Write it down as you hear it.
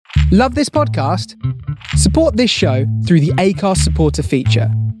Love this podcast? Support this show through the Acast supporter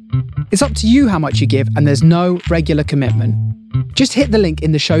feature. It's up to you how much you give, and there's no regular commitment. Just hit the link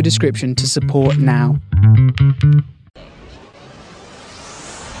in the show description to support now.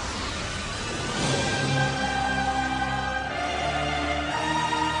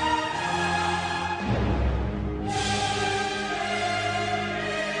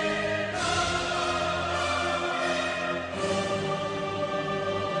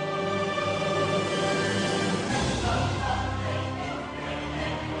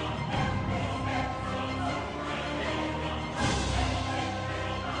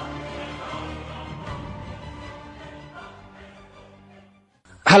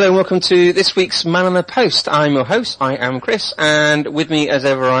 Hello and welcome to this week's Man on the Post. I'm your host, I am Chris, and with me as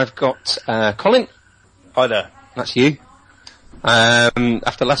ever I've got Colin. Hi there. That's you.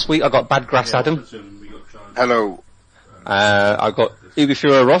 After last week I got Bad Grass Adam. Hello. I've got Ubi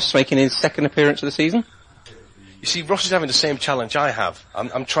Furo Ross making his second appearance of the season. You see, Ross is having the same challenge I have.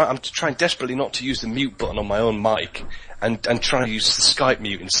 I'm trying desperately not to use the mute button on my own mic and trying to use the Skype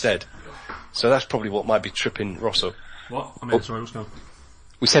mute instead. So that's probably what might be tripping Ross up. What? I mean, sorry, what's going on?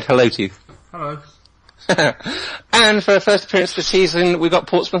 We said hello to you. Hello. And for her first appearance of the season, we got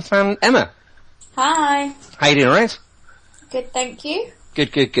Portsmouth fan Emma. Hi. How you doing, alright? Good, thank you.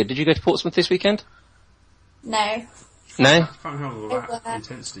 Good. Did you go to Portsmouth this weekend? No. No? I can't handle that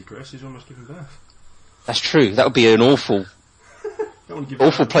intensity, Chris. He's almost giving birth. That's true. That would be an awful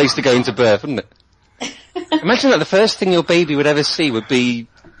place to go into birth, wouldn't it? Imagine that the first thing your baby would ever see would be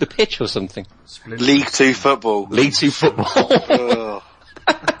the pitch or something. League 2 football. League 2 football.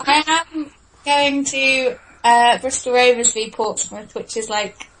 I am going to Bristol Rovers v Portsmouth, which is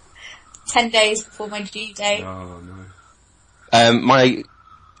like 10 days before my due date. Oh, no. My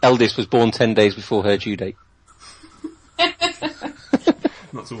eldest was born 10 days before her due date.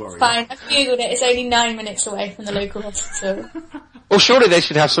 Not to worry. Fine, I've googled it. It's only 9 minutes away from the local hospital. Well, surely they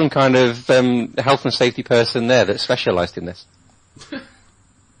should have some kind of health and safety person there that specialised in this.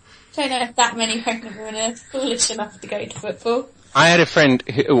 Don't know if that many pregnant women are foolish enough to go to football. I had a friend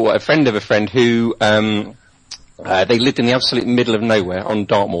of a friend who, they lived in the absolute middle of nowhere on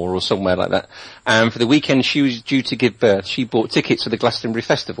Dartmoor or somewhere like that. And for the weekend she was due to give birth, she bought tickets for the Glastonbury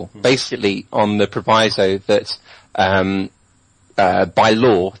Festival, basically on the proviso that, by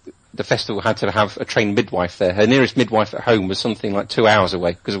law, the festival had to have a trained midwife there. Her nearest midwife at home was something like 2 hours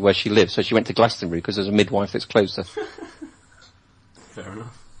away because of where she lived, so she went to Glastonbury because there's a midwife that's closer. Fair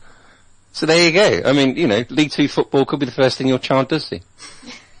enough. So there you go. I mean, you know, League 2 football could be the first thing your child does see.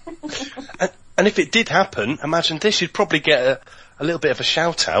 And if it did happen, imagine this, you'd probably get a little bit of a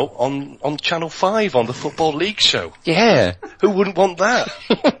shout out on Channel 5 on the Football League show. Yeah. Who wouldn't want that?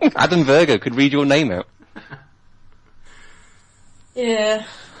 Adam Virgo could read your name out. Yeah,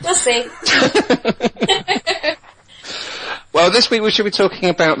 we'll see. Well, this week we shall be talking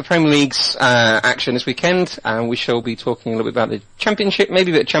about the Premier League's action this weekend, and we shall be talking a little bit about the Championship,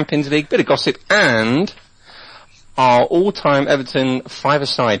 maybe a bit of Champions League, bit of gossip, and our all-time Everton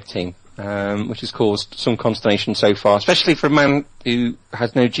five-a-side team, which has caused some consternation so far, especially for a man who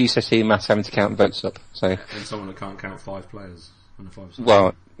has no GCSE in maths having to count votes up. So, And someone that can't count 5 players on the 5 side.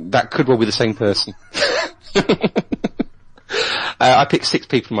 well, that could well be the same person. I picked 6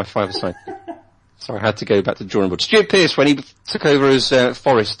 people in my five-a-side. So I had to go back to the drawing board. Stuart Pearce, when he took over as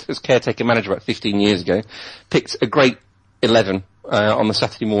Forest, as caretaker manager about 15 years ago, picked a great 11 on the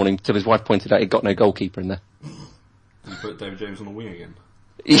Saturday morning till his wife pointed out he'd got no goalkeeper in there. You put David James on the wing again.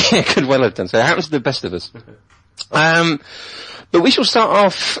 Yeah, could well have done. So it happens to the best of us. But we shall start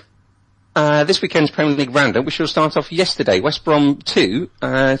off this weekend's Premier League roundup. We shall start off yesterday. West Brom 2,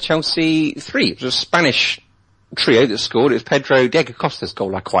 Chelsea 3. It was a Spanish trio that scored. It was Pedro Diego Costa's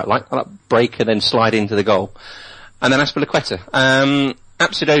goal I quite like. That break and then slide into the goal. And then Azpilicueta.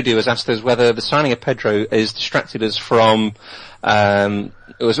 Apsidodu has asked us whether the signing of Pedro has distracted us from, it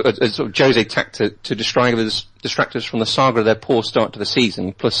was a sort of Jose tactic to distract us from the saga of their poor start to the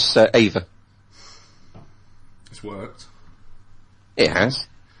season, plus Ava. It's worked. It has.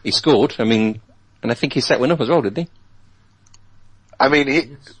 He scored, I mean, and I think he set one up as well, didn't he? I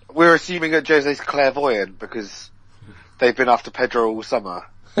mean, we're assuming that Jose's clairvoyant because they've been after Pedro all summer.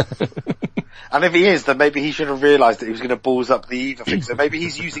 And if he is, then maybe he should have realised that he was going to balls up the Eva thing. So maybe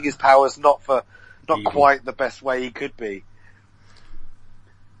he's using his powers not quite the best way he could be.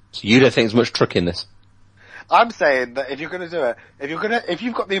 So you don't think there's much truck in this? I'm saying that if you're going to do it, if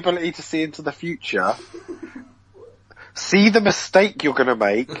you've got the ability to see into the future, See the mistake you're going to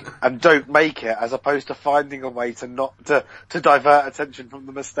make and don't make it, as opposed to finding a way to divert attention from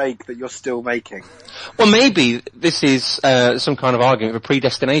the mistake that you're still making. Well, maybe this is some kind of argument for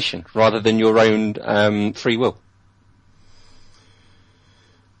predestination rather than your own free will.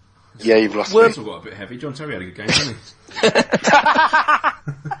 Yeah, you've lost me. It's all got a bit heavy. John Terry had a good game, didn't he?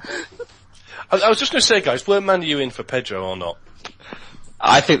 I was just going to say, guys, were Man U in for Pedro or not?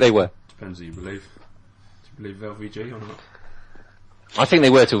 I think they were. Depends who you believe. Do you believe LVG or not? I think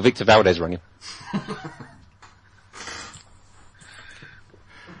they were till Victor Valdez rang him.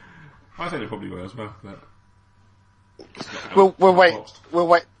 I think they probably were as well. But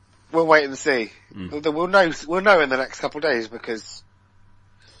We'll wait and see. We'll know in the next couple of days, because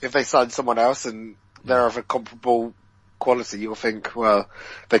if they sign someone else and they're of a comparable quality, you'll think, well,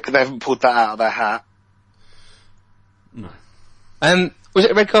 they haven't pulled that out of their hat. No. Was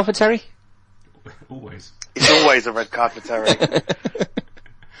it a red card for Terry? Always. It's always a red card for Terry.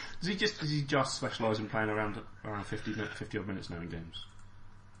 Does he just specialise in playing around 50 odd minutes now in games?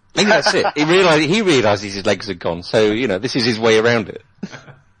 I think that's it. He realises his legs are gone, so, this is his way around it.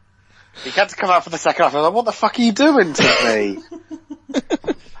 He had to come out for the second half. I was like, what the fuck are you doing to me?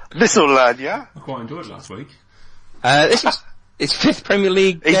 This'll learn ya. I quite enjoyed last week. This is his 5th Premier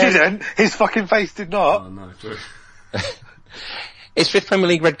League. He didn't. His fucking face did not. Oh no, true. His 5th Premier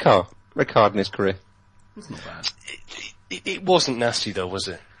League red card in his career. That's not bad. It wasn't nasty though, was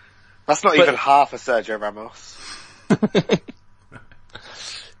it? That's not even half of Sergio Ramos.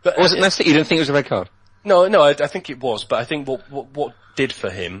 But Was it nasty? You didn't think it was a red card? No, I think it was, but I think what did for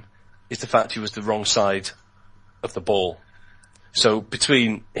him is the fact he was the wrong side of the ball. So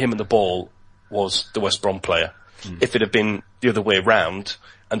between him and the ball was the West Brom player. If it had been the other way round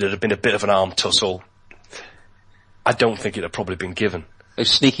and it had been a bit of an arm tussle, I don't think it had probably been given.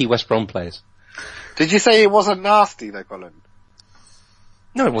 Those sneaky West Brom players. Did you say it wasn't nasty though, Colin?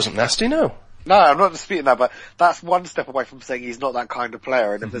 No, it wasn't nasty, no. No, I'm not disputing that, but that's one step away from saying he's not that kind of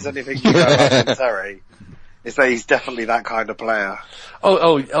player, and if there's anything you know about Terry, it's that he's definitely that kind of player.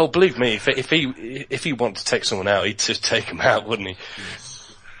 Oh, believe me, if he wanted to take someone out, he'd just take him out, wouldn't he?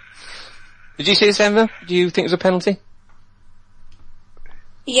 Did you see this, Emma? Do you think it was a penalty?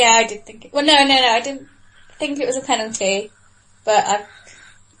 Yeah, I did think it. Well, no, I didn't think it was a penalty, but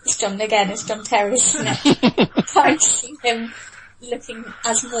it's John Terry, isn't it? Trying to see him looking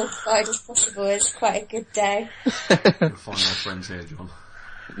as mortified as possible is quite a good day. We'll find our friends here, John.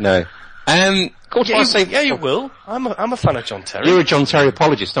 No. Yeah, you will. I'm a fan of John Terry. You're a John Terry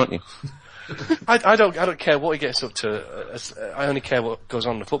apologist, aren't you? I don't care what he gets up to. I only care what goes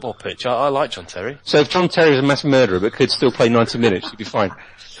on the football pitch. I like John Terry. So if John Terry was a mass murderer but could still play 90 minutes, he'd be fine.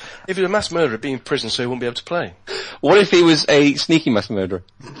 If he was a mass murderer, he'd be in prison, so he wouldn't be able to play. What if he was a sneaky mass murderer?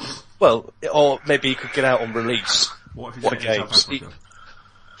 Well, or maybe he could get out on release. What if What he's in games?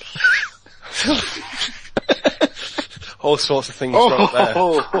 South Africa? All sorts of things wrong there.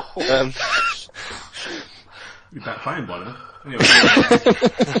 You're back playing by now. Anyway.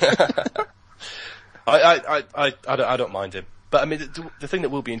 I don't mind him. But I mean, the thing that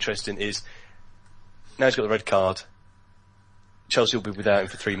will be interesting is, now he's got the red card, Chelsea will be without him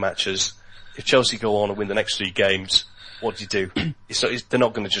for 3 matches. If Chelsea go on and win the next 3 games, what do you do? They're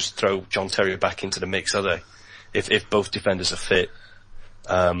not going to just throw John Terry back into the mix, are they? If both defenders are fit.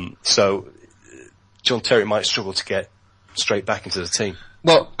 So, John Terry might struggle to get straight back into the team.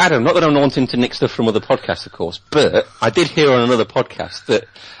 Well, Adam, not that I'm wanting to nick stuff from other podcasts, of course, but I did hear on another podcast that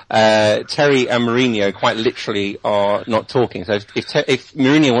Terry and Mourinho quite literally are not talking. So if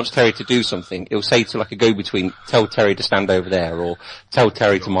Mourinho wants Terry to do something, he'll say to like a go-between, tell Terry to stand over there, or tell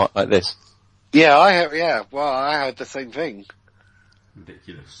Terry to mark like this. Yeah, I heard the same thing.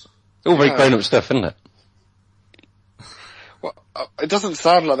 Ridiculous. It's all very grown-up stuff, isn't it? Well, it doesn't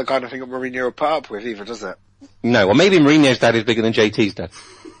sound like the kind of thing that Mourinho will put up with either, does it? No, well maybe Mourinho's dad is bigger than JT's dad.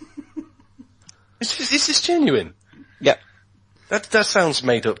 Is this genuine? Yep. That sounds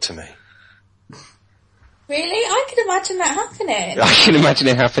made up to me. Really? I could imagine that happening. I can imagine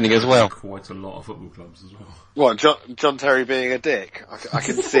it happening as well. Quite a lot of football clubs as well. What, John Terry being a dick? I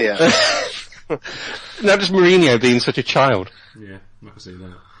can see it. Not just Mourinho being such a child. Yeah, I can see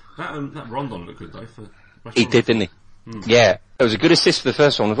that. That Rondon looked good though. He did, didn't he? Yeah. It was a good assist for the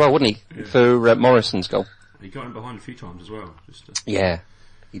first one as well, wasn't he? Yeah. For Morrison's goal. He got him behind a few times as well. Yeah,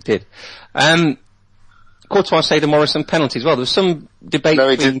 he did. Courtois saved the Morrison penalty as well. There was some debate. No,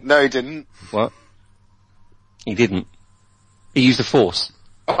 he didn't. What? He didn't. He used the force.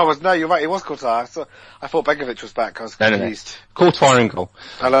 No, you're right, it was Courtois. I thought Begovic was back, I was confused. No. Courtois in goal.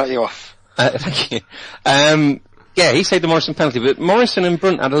 I let you off. Thank you. Yeah, he saved the Morrison penalty, but Morrison and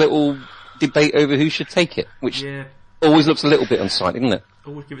Brunt had a little debate over who should take it, which... Yeah, always looks a little bit unsightly, doesn't it?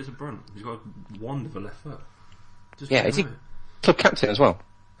 Always give it a brunt. He's got a wand of a left foot. Just Yeah, is he club captain as well?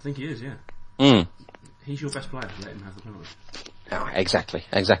 I think he is, yeah. He's your best player, let him have the penalty. Oh, exactly.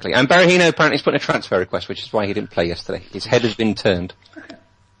 And Berahino apparently has put in a transfer request, which is why he didn't play yesterday. His head has been turned.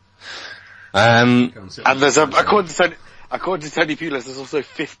 And there's according to Tony Pulis, there's also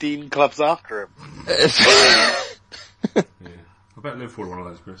 15 clubs after him. Yeah. I bet Liverpool are one of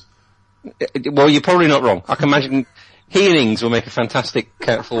those, Chris. Well, you're probably not wrong. I can imagine he and Ings will make a fantastic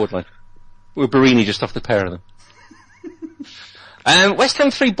forward line. With Barini just off the pair of them. West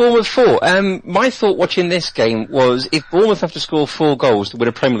Ham 3, Bournemouth 4. My thought watching this game was if Bournemouth have to score 4 goals to win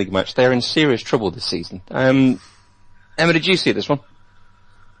a Premier League match, they're in serious trouble this season. Emma, did you see this one?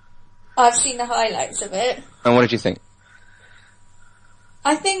 I've seen the highlights of it. And what did you think?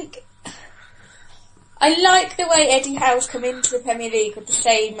 I think I like the way Eddie Howe's come into the Premier League with the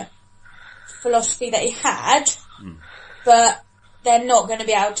same philosophy that he had, but they're not going to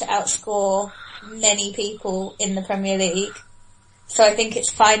be able to outscore many people in the Premier League. So I think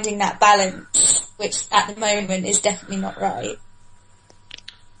it's finding that balance, which at the moment is definitely not right.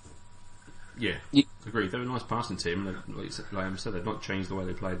 Yeah, agreed. They're a nice passing team. Like I said, they've not changed the way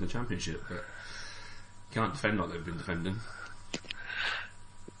they played in the Championship, but you can't defend like they've been defending.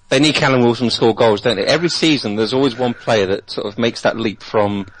 They need Callum Wilson to score goals, don't they? Every season there's always one player that sort of makes that leap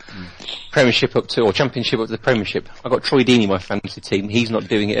from Premiership up to, or Championship up to the Premiership. I've got Troy Deeney, my fantasy team. He's not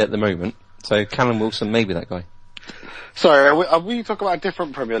doing it at the moment. So Callum Wilson may be that guy. Sorry, are we talking about a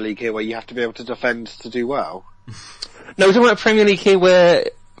different Premier League here where you have to be able to defend to do well? No, we're talking about a Premier League here where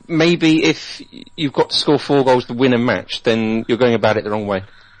maybe if you've got to score 4 goals to win a match, then you're going about it the wrong way.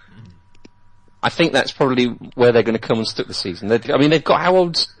 I think that's probably where they're going to come unstuck this season. They've got how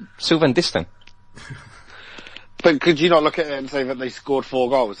old's Sylvain Distin? But could you not look at it and say that they scored 4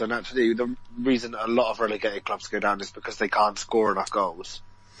 goals? And actually, the reason a lot of relegated clubs go down is because they can't score enough goals.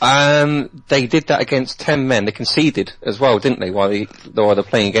 They did that against 10 men. They conceded as well, didn't they? While they're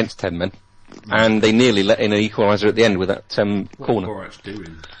playing against 10 men, and they nearly let in an equaliser at the end with that corner. What Borach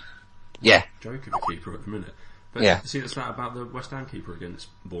doing? Yeah, Joking the keeper at the minute. But yeah. See the stat about the West Ham keeper against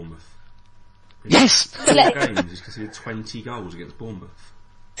Bournemouth. Yes. 4 games, he's conceded 20 goals against Bournemouth.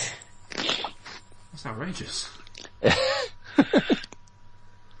 That's outrageous.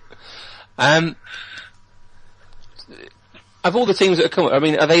 Of all the teams that have come,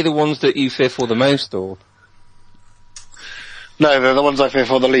 are they the ones that you fear for the most, or? No, they're the ones I fear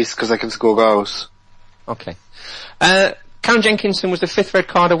for the least because they can score goals. Okay. Callum Jenkinson was the 5th red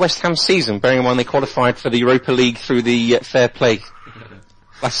card of West Ham's season, bearing in mind they qualified for the Europa League through the fair play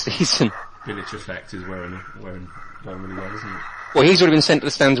last season. Village effect is wearing going really well, isn't it? Well, he's already been sent to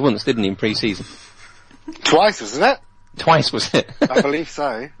the stands once, didn't he, in pre-season? Twice, wasn't it? Twice, was it? I believe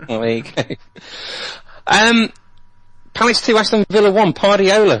so. Well, there you go. Palace 2, Aston Villa 1,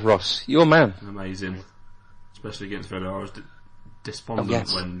 Pardiola, Ross, your man. Amazing. Especially against Villa. I was despondent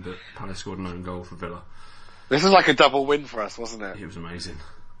when the Palace scored an own goal for Villa. This is like a double win for us, wasn't it? It was amazing.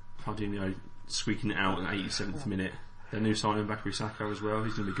 Fabinho squeaking it out in the 87th minute. Their new signing, Bakary Saka, as well.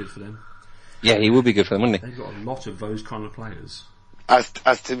 He's going to be good for them. Yeah, he will be good for them, wouldn't he? They've got a lot of those kind of players. As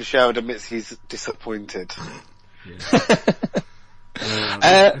Tim Sherwood admits, he's disappointed. Yeah.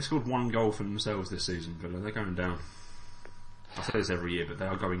 They scored 1 goal for themselves this season, Villa. They're going down. I say this every year, but they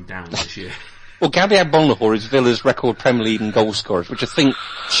are going down this year. Well, Gabby Agbonlahor is Villa's record Premier League and goal scorers, which I think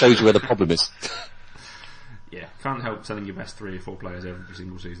shows you where the problem is. Yeah, can't help selling your best 3 or 4 players every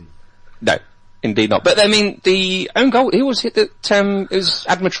single season. No, indeed not. But the own goal, who was it that, it was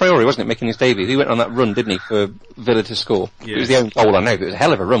Adama Traore, wasn't it, making his debut? He went on that run, didn't he, for Villa to score? Yeah. It was the own goal, I know, but it was a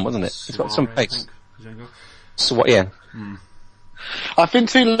hell of a run, wasn't it? It's got some pace. So what, yeah. I've been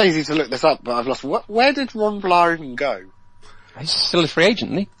too lazy to look this up, but I've lost. Where did Ron Vlaar even go? He's still a free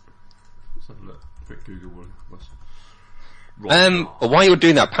agent, isn't he? Let's have a look. Quick Google one. Well, while you're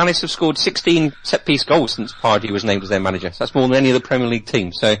doing that, Palace have scored 16 set-piece goals since Pardew was named as their manager. So that's more than any other Premier League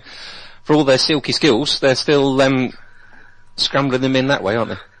team. So, for all their silky skills, they're still scrambling them in that way,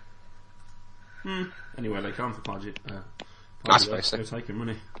 aren't they? Anyway, they come for Pardew. I suppose so. They're taking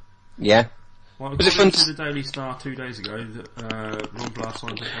money. Yeah. Well, was it fun to the Daily Star 2 days ago that Ron Vlaar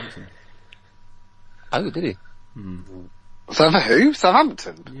signed for Southampton? Oh, did he? So for who?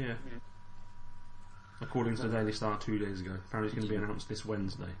 Southampton? Yeah. According to the Daily Star 2 days ago. Apparently it's going to be announced this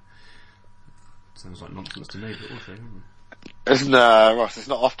Wednesday. Sounds like nonsense to me, but we'll see, won't we? Ross, it's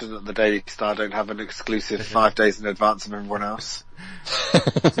not often that the Daily Star don't have an exclusive 5 days in advance of everyone else.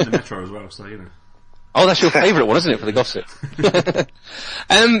 It's in the Metro as well, so you know. Oh, that's your favourite one, isn't it, for the gossip? Did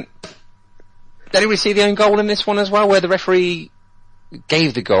anybody see the own goal in this one as well, where the referee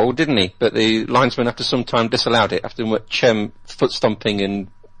gave the goal, didn't he? But the linesman after some time disallowed it, after much foot stomping and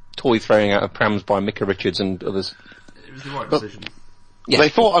toy throwing out of prams by Micah Richards and others. It was the right decision. Yeah. They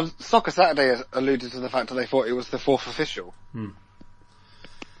thought on Soccer Saturday alluded to the fact that they thought it was the fourth official.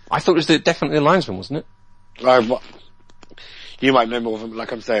 I thought it was definitely the linesman, wasn't it? You might know more of them,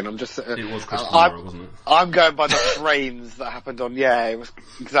 like I'm saying. I'm just. It was Chris Kamara, wasn't it? I'm going by the brains that happened on. Yeah, it was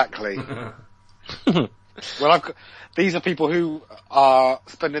exactly. Well, these are people who are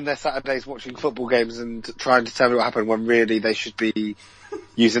spending their Saturdays watching football games and trying to tell me what happened when really they should be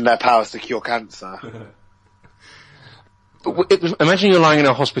using their powers to cure cancer. Imagine you're lying in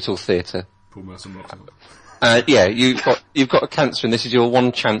a hospital theatre. Paul Merson rocks up. Yeah, you've got a cancer and this is your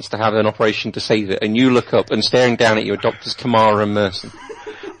one chance to have an operation to save it, and you look up and staring down at you are doctors Kamara and Merson.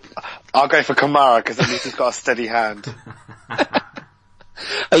 I'll go for Kamara because at least he's got a steady hand.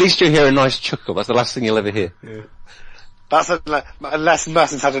 At least you'll hear a nice chuckle. That's the last thing you'll ever hear. Yeah. That's unless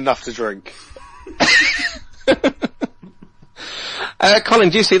Merson's had enough to drink. Colin,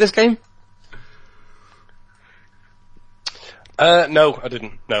 do you see this game? No, I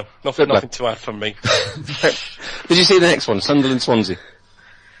didn't. No. Nothing to add from me. Did you see the next one? Sunderland Swansea.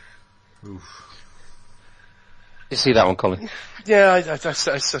 Oof. Did you see that one, Colin? Yeah, I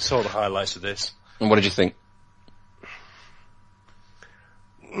saw the highlights of this. And what did you think?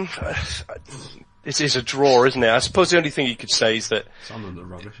 It is a draw, isn't it? I suppose the only thing you could say is that Sunderland are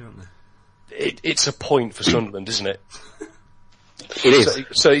rubbish, aren't they? it's a point for Sunderland, isn't it? It is.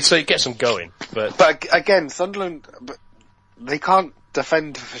 So it gets them going, but again, Sunderland, they can't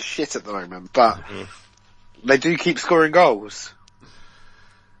defend for shit at the moment, but they do keep scoring goals.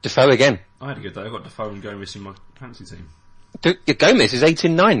 Defoe again. I had a good day. I got Defoe and Gomez in my fantasy team. Gomez is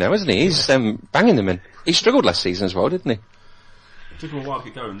 8-9 now, isn't he? He's banging them in. He struggled last season as well, didn't he? It took him a while to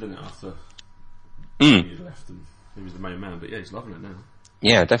get going, didn't it, after he left and he was the main man, but yeah, he's loving it now.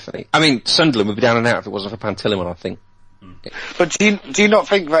 Yeah, definitely. I mean, Sunderland would be down and out if it wasn't for Pantilimon, I think. But do you not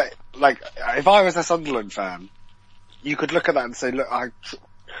think that, like, if I was a Sunderland fan, you could look at that and say, look, I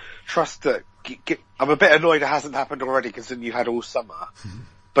trust that, I'm a bit annoyed it hasn't happened already considering you had all summer,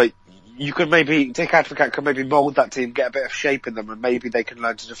 but you could maybe, Dick Advocat could maybe mould that team, get a bit of shape in them, and maybe they can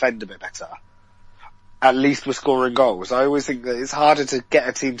learn to defend a bit better. At least with scoring goals. I always think that it's harder to get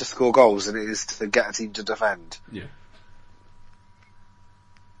a team to score goals than it is to get a team to defend. Yeah.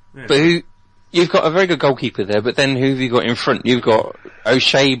 But you've got a very good goalkeeper there, but then who have you got in front? You've got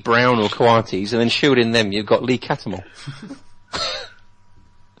O'Shea, Brown or Coates, and then shielding them you've got Lee Cattermole.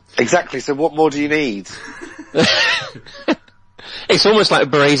 Exactly, so what more do you need? It's almost like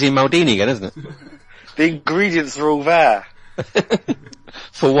Baresi and Maldini again, isn't it? The ingredients are all there.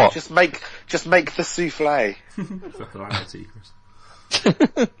 For what? Just make the souffle. For hilarity,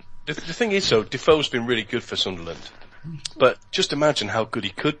 Chris. the thing is, though, Defoe's been really good for Sunderland. But just imagine how good he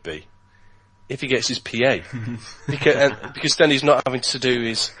could be if he gets his PA. because then he's not having to do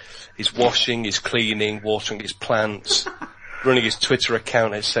his washing, his cleaning, watering his plants, running his Twitter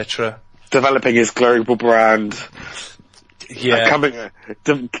account, etc. Developing his global brand. Yeah.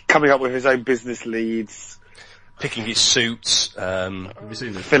 Coming up with his own business leads. Picking his suits. Have you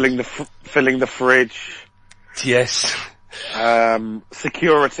seen this? Filling the fridge. Yes.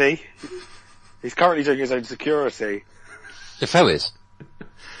 Security. He's currently doing his own security. Defoe is.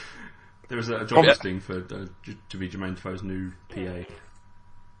 There was a job listing for to be Jermaine Defoe's new PA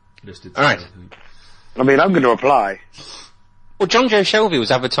listed. All right. I mean, I'm going to apply. Well, John Joe Shelby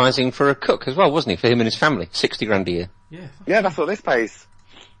was advertising for a cook as well, wasn't he, for him and his family? 60 grand a year. Yeah. Yeah, that's what this pays.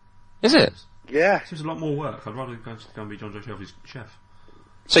 Is it? Yeah. Seems a lot more work. I'd rather go and be John Joe Shelby's chef.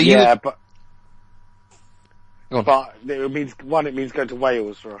 So you... Yeah, Go on. but it means going to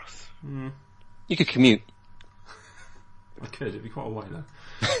Wales for us. You could commute. I could. It'd be quite a way though.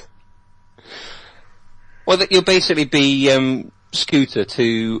 Well, you'll basically be Scooter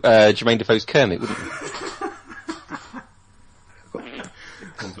to Jermaine Defoe's Kermit, wouldn't you?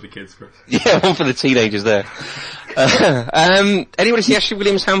 One for the kids, Chris. Yeah, one for the teenagers there. Anybody see Ashley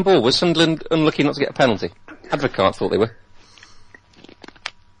Williams handball? Was Sunderland unlucky not to get a penalty? Advocat thought they were.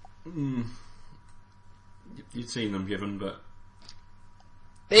 You'd seen them given, but...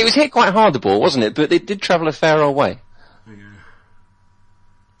 It was hit quite hard, the ball, wasn't it? But it did travel a fair old way. Yeah.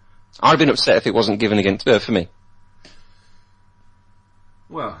 I'd have been upset if it wasn't given against for me.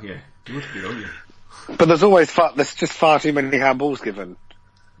 Well, yeah. You would be, wouldn't you? But there's just far too many handballs given.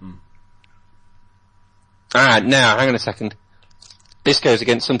 Now, hang on a second. This goes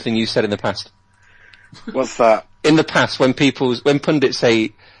against something you said in the past. What's that? In the past, when pundits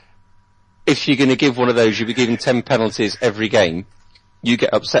say, if you're going to give one of those, you'll be giving 10 penalties every game, you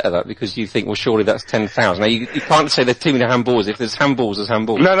get upset at that because you think, well, surely that's 10,000. Now, you can't say there's too many handballs. If there's handballs, there's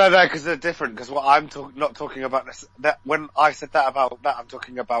handballs. No, because they're different. Because what I'm not talking about that when I said that about that, I'm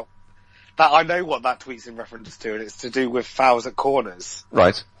talking about that. I know what that tweet's in reference to, and it's to do with fouls at corners.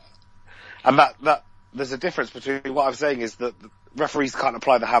 Right. And that there's a difference between what I'm saying is that the referees can't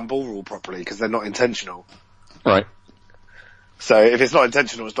apply the handball rule properly because they're not intentional. Right. So if it's not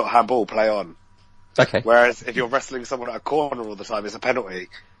intentional, it's not handball. Play on. Okay. Whereas if you're wrestling someone at a corner all the time, it's a penalty.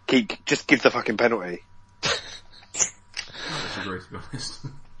 Just give the fucking penalty. I disagree, to be honest.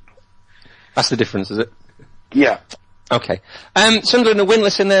 That's the difference, is it? Yeah. Okay. Sunderland are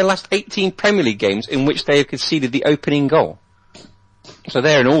winless in their last 18 Premier League games in which they have conceded the opening goal. So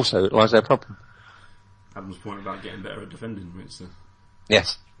therein also lies their problem. Adam's point about getting better at defending, which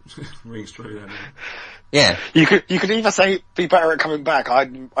Yes. rings true there. Yeah. You could either say be better at coming back.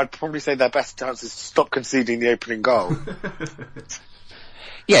 I'd probably say their best chance is to stop conceding the opening goal.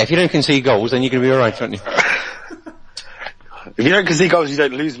 Yeah, if you don't concede goals, then you're going to be alright, aren't you? If you don't concede goals, you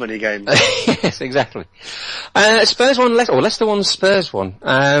don't lose many games. Yes, exactly. Spurs won, Leicester won, Spurs won.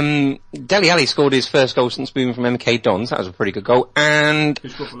 Dele Alli scored his first goal since moving from MK Dons. That was a pretty good goal. And Who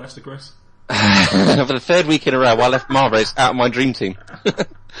scored for Leicester, Chris? for the third week in a row, I left Mahrez out of my dream team.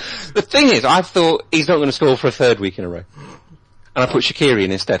 The thing is, I thought he's not going to score for a third week in a row. And I put Shaqiri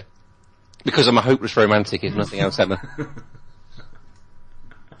in instead. Because I'm a hopeless romantic, if nothing else, Emma.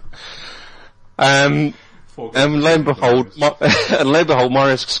 And lo and behold,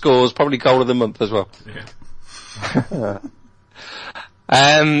 Mahrez scores probably goal of the month as well.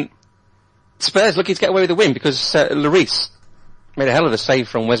 Yeah. Spurs lucky to get away with the win because Lloris made a hell of a save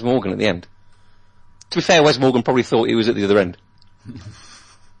from Wes Morgan at the end. To be fair, Wes Morgan probably thought he was at the other end.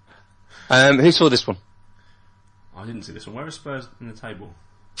 Who saw this one? I didn't see this one. Where are Spurs in the table?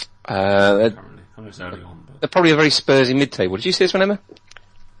 Currently. I know it's early on, but... They're probably a very Spursy mid-table. Did you see this one, Emma?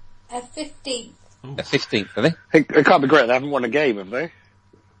 15th. They're 15th, are they? It can't be great. They haven't won a game, have they?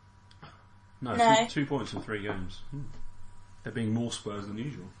 No, No. 2 points in 3 games. They're being more Spurs than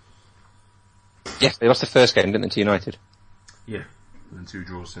usual. Yes, they lost the first game, didn't they, to United? Yeah, and 2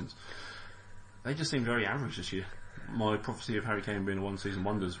 draws since. They just seem very average this year. My prophecy of Harry Kane being a one-season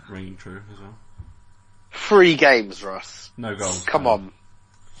wonder's ringing true as well. 3 games, Ross. No goals. Come on.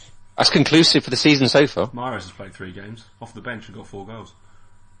 That's conclusive for the season so far. Mahrez has played 3 games, off the bench and got 4 goals.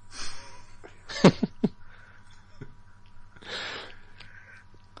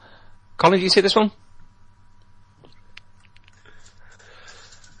 Colin, did you see this one?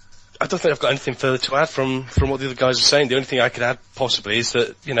 I don't think I've got anything further to add from what the other guys are saying. The only thing I could add possibly is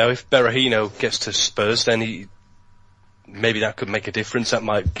that, if Berahino gets to Spurs, then maybe that could make a difference. That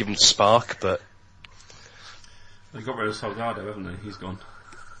might give him a spark, but... They got rid of Salgado, haven't they? He's gone.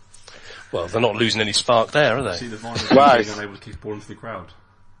 Well, they're not losing any spark there, are they? See the Viners Right. being unable to keep ball into the crowd.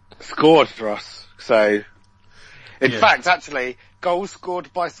 Scored for us. So, in Yeah. fact, actually, goals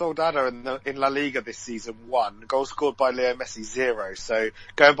scored by Soldado in La Liga this season 1. Goals scored by Leo Messi 0. So,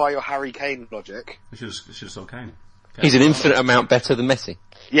 going by your Harry Kane logic. They should have sold Kane. He's an infinite amount better than Messi.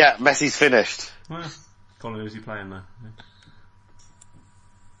 Yeah, Messi's finished. Well, Colin, who's he playing there?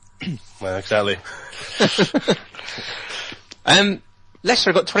 Well, exactly.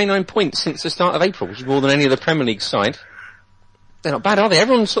 Leicester have got 29 points since the start of April, which is more than any other Premier League side. They're not bad, are they?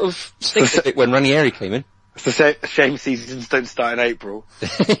 Everyone sort of sniffed at it when Ranieri came in. It's a shame seasons don't start in April.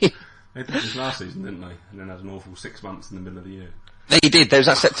 They did this last season, didn't they? And then had an awful 6 months in the middle of the year. They did. There was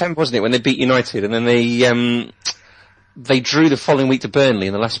that September, wasn't it, when they beat United, and then they drew the following week to Burnley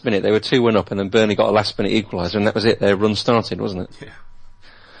in the last minute. They were 2-1 up, and then Burnley got a last minute equaliser, and that was it. Their run started, wasn't it?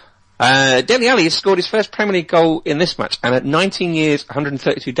 Yeah. Dele Alli has scored his first Premier League goal in this match, and at 19 years,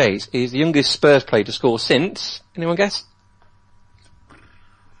 132 days, he is the youngest Spurs player to score since, anyone guess?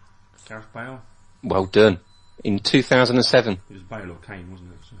 Gareth Bale? Well done. In 2007. It was Bale or Kane,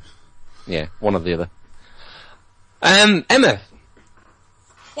 wasn't it? So. Yeah, one or the other. Emma,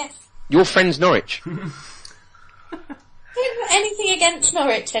 Yes. your friends Norwich. I don't have anything against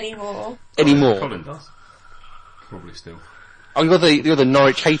Norwich anymore. Anymore. Colin does. Probably still. Oh, you're the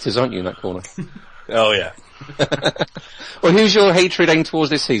Norwich haters, aren't you, in that corner? Oh, yeah. Well, who's your hatred aimed towards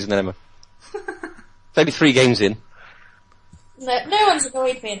this season, then, Emma? It's only 3 games in. No one's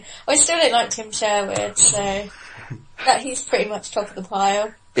annoyed me. I still don't like Tim Sherwood, so that he's pretty much top of the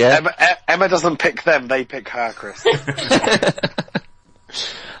pile. Yeah. Emma doesn't pick them, they pick her, Chris.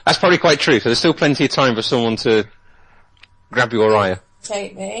 That's probably quite true, so there's still plenty of time for someone to grab your eye.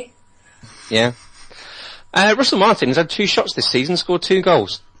 Totally. Yeah. Russell Martin has had 2 shots this season, scored 2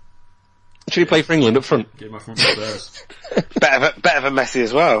 goals. Should he play for England up front? Get my front Spurs. better than Messi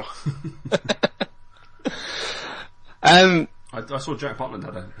as well. I saw Jack Butland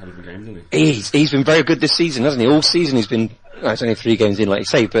had a hell of a game, didn't he? He's been very good this season, hasn't he? All season he's been. Well, it's only 3 games in, like you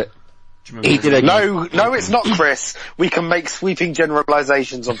say, but he did a. No, it's not, Chris. We can make sweeping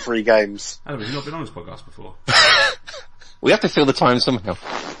generalisations on 3 games. Oh, have you not been on this podcast before? We have to fill the time somehow.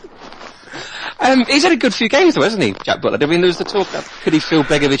 He's had a good few games though, hasn't he, Jack Butland? I mean, there was the talk that could he fill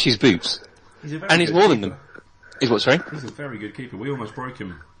Begovic's boots? He's more than them. He's what, sorry? He's a very good keeper. We almost broke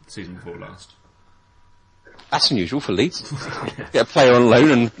him the season before last. That's unusual for Leeds. Get a player on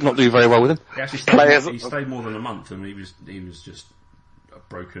loan and not do very well with him. He actually stayed more than a month, and he was just a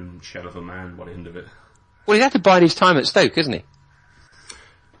broken shell of a man by the end of it. Well, he had to bide his time at Stoke, isn't he?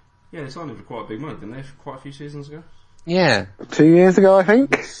 Yeah, they signed him for quite a big money, didn't they? Quite a few seasons ago. Yeah. 2 years ago, I think.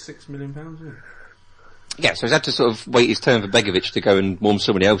 £6 million, yeah. Yeah, so he's had to sort of wait his turn for Begovic to go and warm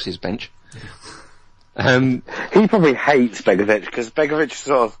somebody else's bench. He probably hates Begovic, because Begovic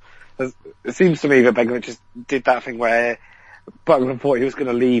sort of, it seems to me that Begovic just did that thing where Butland thought he was going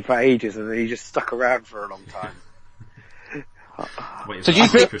to leave for ages and then he just stuck around for a long time. Wait, so do you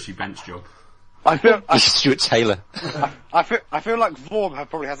think... cushy bench job. Stuart Taylor. I feel like Vorm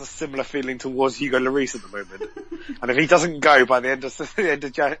probably has a similar feeling towards Hugo Lloris at the moment. And if he doesn't go by the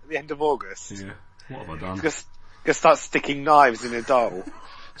end of August, yeah. What have I done? He's going to start sticking knives in a doll.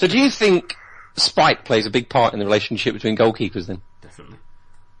 So do you think spite plays a big part in the relationship between goalkeepers then? Definitely.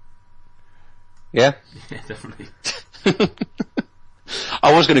 Yeah? Yeah, definitely.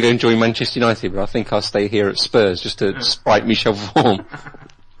 I was going to go and join Manchester United, but I think I'll stay here at Spurs just to spite Michel Vorm.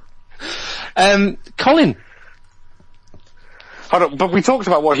 Colin. Hold on, but we talked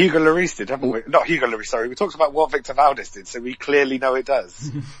about what Hugo Lloris did, haven't we? Not Hugo Lloris, sorry. We talked about what Victor Valdez did, so we clearly know it does.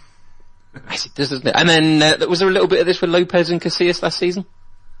 Yes, it does, doesn't it? And then, was there a little bit of this with Lopez and Casillas last season?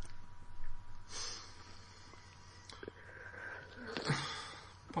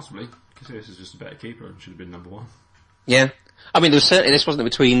 Possibly. Casillas is just a better keeper and should have been number 1. Yeah. I mean, there was certainly, this wasn't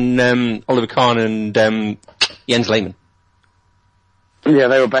it, between, Oliver Kahn and, Jens Lehmann. Yeah,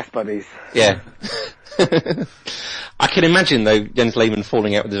 they were best buddies. Yeah. I can imagine, though, Jens Lehmann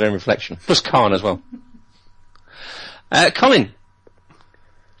falling out with his own reflection. Plus Kahn as well. Colin.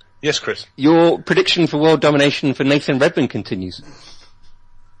 Yes, Chris. Your prediction for world domination for Nathan Redmond continues.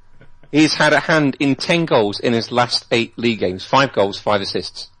 He's had a hand in 10 goals in his last 8 league games. 5 goals, 5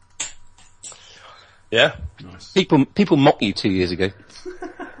 assists. Yeah. Nice. People mocked you 2 years ago.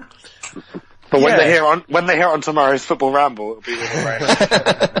 But when they hear on tomorrow's Football Ramble, it'll be really great.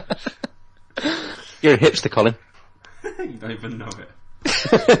 You're a hipster, Colin. You don't even know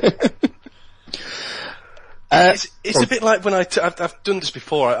it. It's a bit like when I've done this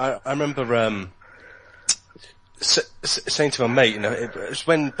before. I remember saying to my mate, you know, it was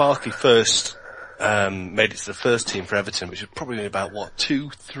when Barkley first made it to the first team for Everton, which was probably about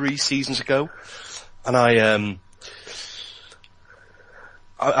 2-3 seasons ago, and I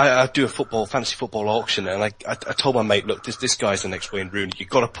do a fantasy football auction, and I told my mate, look, this guy's the next Wayne Rooney. You've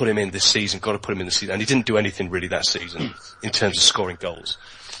got to put him in this season. And he didn't do anything really that season in terms of scoring goals.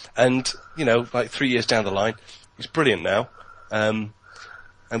 And you know, like 3 years down the line, he's brilliant now. And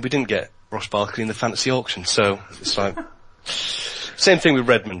we didn't get Ross Barkley in the fantasy auction, so it's like same thing with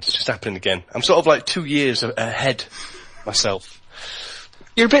Redmond. It's just happening again. I'm sort of like 2 years ahead myself.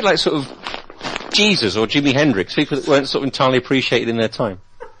 You're a bit like sort of Jesus or Jimi Hendrix, people that weren't sort of entirely appreciated in their time.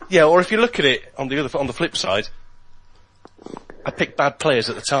 Yeah, or if you look at it on the flip side, I picked bad players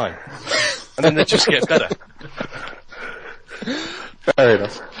at the time, and then they just get better. Fair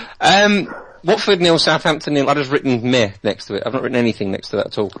enough. Watford 0, Southampton 0. I've just written meh next to it. I've not written anything next to that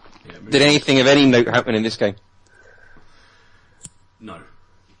at all. Yeah, did anything of any note happen in this game? No.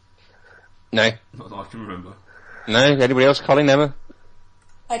 No? Not that I can remember. No? Anybody else? Colin, Emma?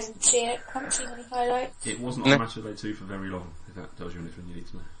 I didn't see it. Haven't seen any highlights. It wasn't on Match of the Day 2 for very long, if that tells you anything you need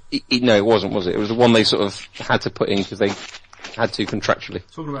to know. No, it wasn't, was it? It was the one they sort of had to put in because they had to contractually.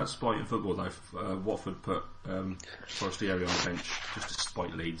 Talking about spiting football though, Watford put Forestieri on the bench just to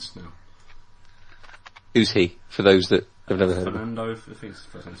spite Leeds now. Who's he? For those that have never heard of him. I think his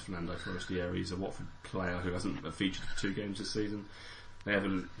first name's Fernando Forestieri. He's a Watford player who hasn't featured for 2 games this season. They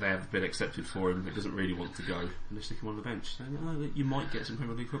have been accepted for him, but doesn't really want to go, and they stick him on the bench. Saying, oh, you might get some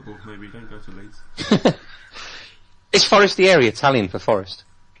Premier League football, maybe don't go to Leeds. Is Forestieri Italian for Forest?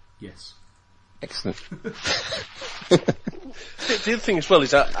 Yes. Excellent. The other thing as well is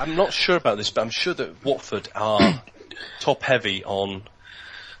that I'm not sure about this, but I'm sure that Watford are top heavy on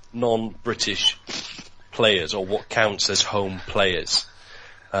non-British players, or what counts as home players.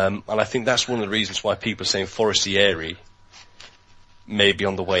 And I think that's one of the reasons why people are saying Forestieri may be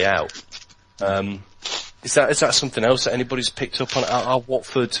on the way out. Is that something else that anybody's picked up on? Are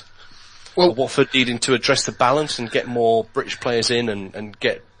Watford Well, Watford needing to address the balance and get more British players in and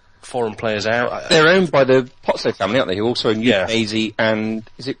get foreign players out. They're owned by the Pozzo family, aren't they? Who also own Udinese and,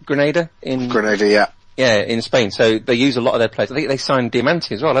 is it Grenada? Grenada, yeah. Yeah, in Spain. So they use a lot of their players. I think they signed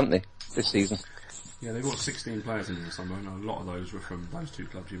Diamante as well, haven't they, this season? Yeah, they got 16 players in the summer, and a lot of those were from those two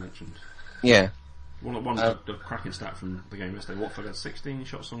clubs you mentioned. Yeah. One the cracking stat from the game yesterday, Watford had 16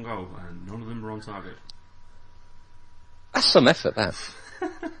 shots on goal, and none of them were on target. That's some effort, that.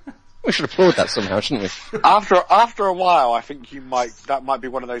 We should applaud that somehow, shouldn't we? After a while, I think that might be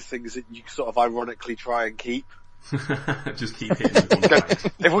one of those things that you sort of ironically try and keep. Just keep hitting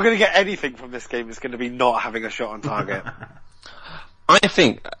the If we're going to get anything from this game, it's going to be not having a shot on target. I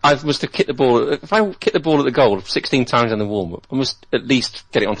think I must have kicked the ball. If I kick the ball at the goal 16 times in the warm-up, I must at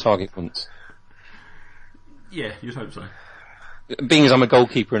least get it on target once. Yeah, you'd hope so. Being as I'm a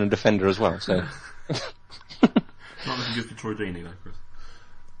goalkeeper and a defender as well, so. Not looking good for Troy Deeney though, Chris.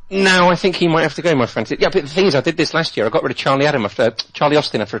 No, I think he might have to go, my friend. Yeah, but the thing is, I did this last year. I got rid of Charlie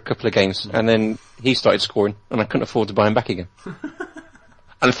Austin after a couple of games, and then he started scoring, and I couldn't afford to buy him back again. And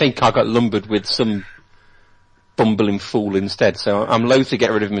I think I got lumbered with some bumbling fool instead, so I'm loath to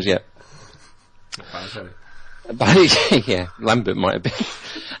get rid of him as yet. Yeah, Lambert might have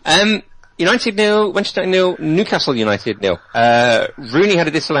been. United 0, Manchester United 0, Newcastle United 0. Rooney had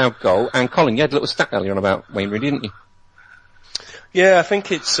a disallowed goal, and Colin, you had a little stat earlier on about Wayne Rooney, didn't you? Yeah, I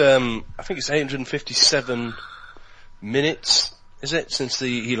think it's 857 minutes, is it, since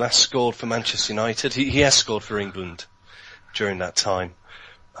he last scored for Manchester United. He has scored for England during that time.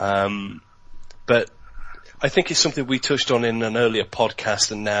 But I think it's something we touched on in an earlier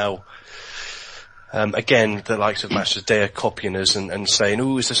podcast, and now, again, the likes of Match of the Day are copying us and saying,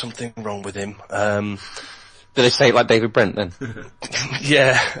 "Oh, is there something wrong with him?" Do they say it like David Brent then?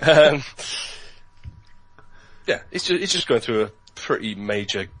 Yeah. Yeah, it's just going through a pretty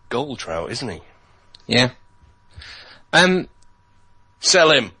major goal drought, isn't he? Yeah.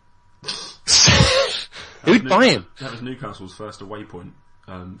 Sell him. Who'd buy him? That was Newcastle's first away point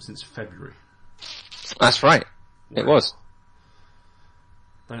since February. That's right. It was.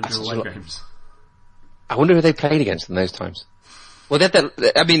 Don't do away games. I wonder who they played against in those times. Well,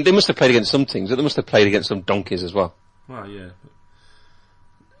 they must have played against some teams, but they must have played against some donkeys as well. Well, yeah.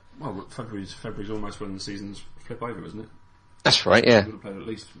 Well, February's almost when the season's flip over, isn't it? That's right, yeah. Would have played at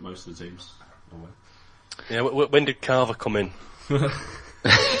least most of the teams. Yeah, when did Carver come in? I'm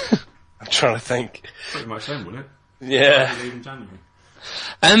trying to think. Pretty much then, wouldn't it? Yeah. In January.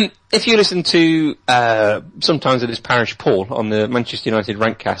 If you listen to sometimes it is Parish Paul on the Manchester United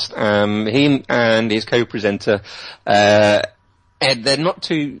Rankcast, him and his co-presenter Ed, they're not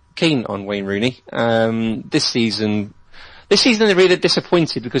too keen on Wayne Rooney. This season they're either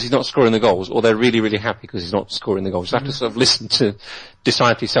disappointed because he's not scoring the goals, or they're really, really happy because he's not scoring the goals. You have to sort of listen to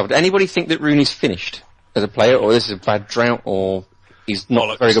decide for yourself. Does anybody think that Rooney's finished as a player, or this is a bad drought, or he's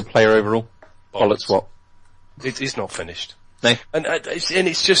not a very good player overall? Bollocks what? He's not finished. No. And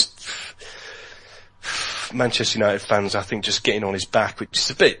it's just Manchester United fans, I think, just getting on his back, which is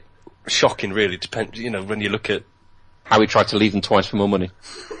a bit shocking, really. When you look at how he tried to leave them twice for more money.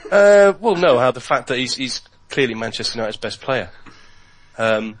 Well, no, how the fact that he's clearly Manchester United's best player.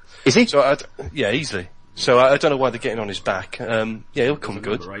 Is he? So yeah, easily. So I don't know why they're getting on his back. Yeah, he'll come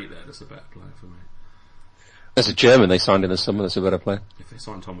good. Number 8 there, that's a better player for me. There's a German they signed in the summer that's a better player. If they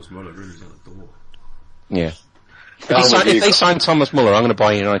sign Thomas Muller, Rooney's at the door. Yeah. If they sign Thomas Muller, I'm going to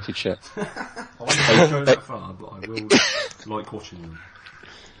buy a United shirt. I won't go that far, but I will like watching them.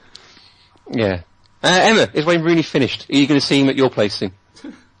 Yeah. Emma, is Wayne Rooney finished? Are you going to see him at your place soon?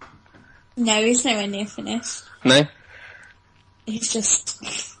 No, he's nowhere near finished. No? He's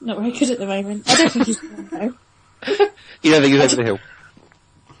just not very good at the moment. I don't think he's going to go. You don't think he's over the hill?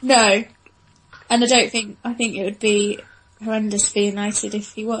 No. And I think it would be horrendous for United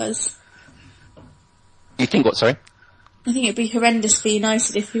if he was. You think what, sorry? I think it'd be horrendous for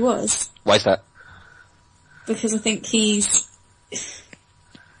United if he was. Why is that? Because I think the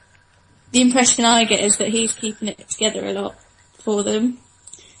impression I get is that he's keeping it together a lot for them,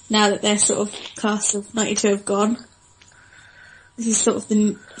 now that their sort of class of 92 have gone. This is sort of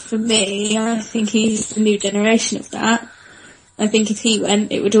for me, I think he's the new generation of that. I think if he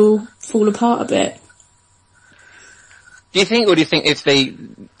went, it would all fall apart a bit. Do you think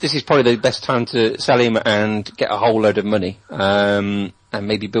this is probably the best time to sell him and get a whole load of money, and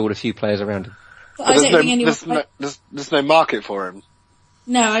maybe build a few players around him? But I don't think anyone... There's no market for him.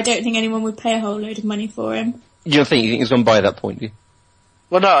 No, I don't think anyone would pay a whole load of money for him. You don't think he's gone by at that point, do you?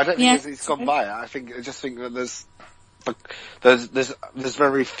 Well, no, I don't think he's gone by it. I just think that there's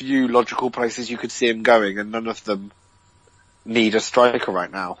very few logical places you could see him going, and none of them need a striker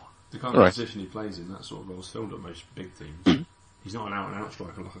right now. The kind Right. of position he plays in, that sort of role, is filmed at most big teams. He's not an out-and-out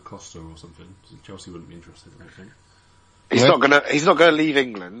striker like a Costa or something. So Chelsea wouldn't be interested, I don't think. He's not gonna leave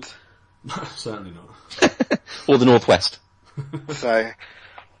England. Certainly not. Or the Northwest. So,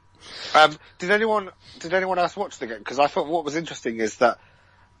 did anyone else watch the game? Because I thought what was interesting is that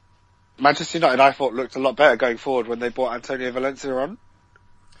Manchester United, I thought, looked a lot better going forward when they brought Antonio Valencia on.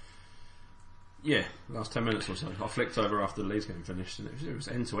 Yeah, last 10 minutes or so. I flicked over after the Leeds game finished, and it was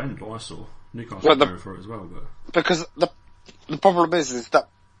end to end. What I saw, Newcastle Well, going for it as well, but Because the problem is that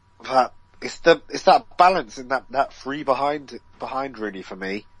it's that balance in that three behind really for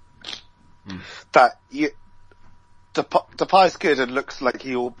me. That Depay's good and looks like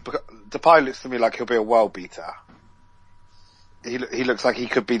Depay looks to me like he'll be a world beater. He looks like he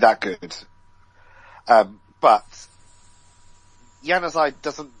could be that good. But Januzaj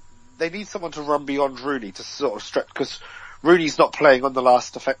doesn't. They need someone to run beyond Rooney to sort of stretch, because Rooney's not playing on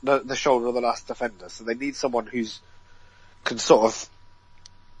the shoulder of the last defender, so they need someone who's can sort of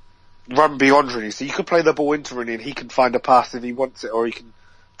run beyond Rooney. So you could play the ball into Rooney and he can find a pass if he wants it, or he can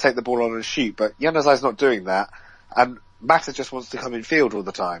take the ball on and shoot. But Januzaj's not doing that, and Mata just wants to come in field all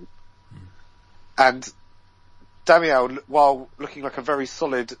the time. And Damiao, while looking like a very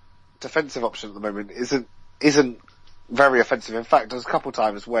solid defensive option at the moment, isn't very offensive. In fact, there's a couple of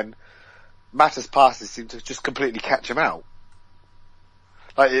times when Mata's passes seem to just completely catch him out.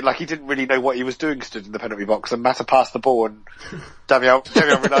 Like he didn't really know what he was doing stood in the penalty box, and Mata passed the ball, and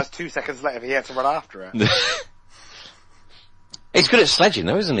Damiao realised 2 seconds later he had to run after it. He's good at sledging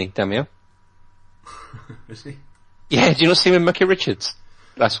though, isn't he, Damiao? is he? Yeah, do you not see him with Mickey Richards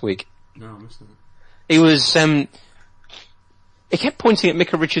last week? No, I missed that. He was, he kept pointing at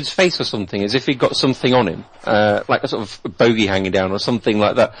Micah Richards' face or something, as if he'd got something on him, like a sort of bogey hanging down or something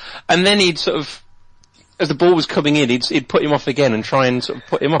like that. And then he'd sort of, as the ball was coming in, he'd put him off again and try and sort of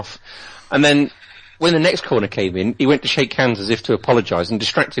put him off. And then, when the next corner came in, he went to shake hands as if to apologise and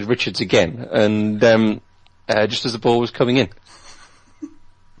distracted Richards again, and, just as the ball was coming in.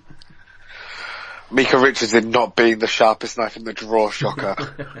 Micah Richards in not being the sharpest knife in the drawer, shocker.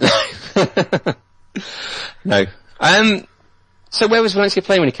 No. So where was Valencia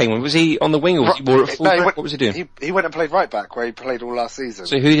playing when he came on? Was he on the wing or was he more at full back? What was he doing? He went and played right back, where he played all last season.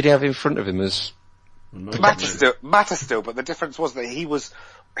 So who did he have in front of him as... Mata still, but the difference was that he was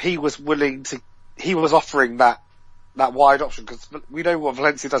offering that wide option, because we know what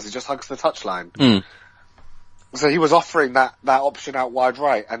Valencia does, he just hugs the touchline. So he was offering that option out wide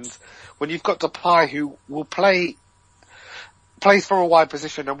right, and when you've got Depay who will plays for a wide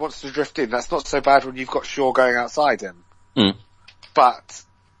position and wants to drift in, that's not so bad when you've got Shaw going outside him. But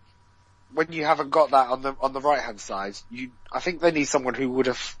when you haven't got that on the right hand side, I think they need someone who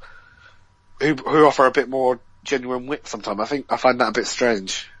offer a bit more genuine width sometimes. I find that a bit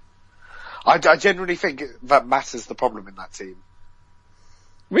strange. I genuinely think that Mata's the problem in that team.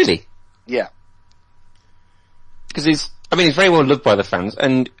 Really? Yeah. Because he's very well loved by the fans,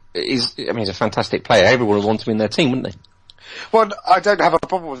 and he's a fantastic player. Everyone would want him in their team, wouldn't they? Well, I don't have a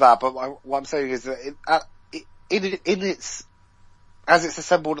problem with that, but what I'm saying is that as it's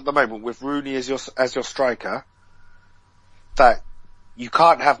assembled at the moment, with Rooney as your striker, that you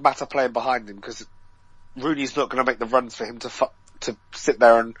can't have Mata playing behind him, because Rooney's not going to make the runs for him to sit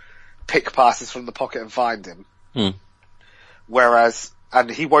there and pick passes from the pocket and find him. Whereas, and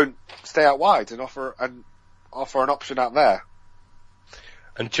he won't stay out wide and offer an option out there.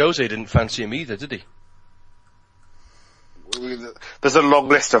 And Jose didn't fancy him either, did he? There's a long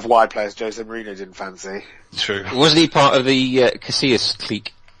list of wide players Jose Mourinho didn't fancy. True. Wasn't he part of the Casillas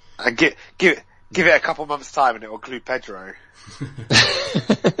clique? And give it a couple months' time and it will include Pedro.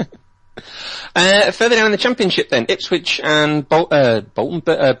 Further down in the Championship then, Ipswich and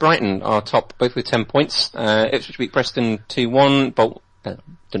Brighton are top, both with 10 points. Ipswich beat Preston 2-1, done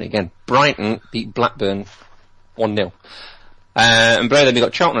it again. Brighton beat Blackburn 1-0. And below them we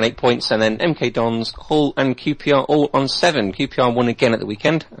got Charlton on 8 points, and then MK Dons, Hull and QPR all on 7. QPR won again at the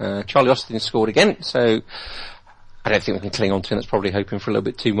weekend. Charlie Austin scored again, so I don't think we can cling on to him. That's probably hoping for a little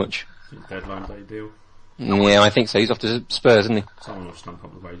bit too much. Deadline day deal. Yeah, I think so. He's off to Spurs, isn't he? Someone will stump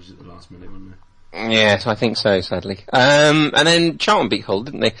up the wages at the last minute, wouldn't they? Yes, I think so, sadly. And then Charlton beat Hull,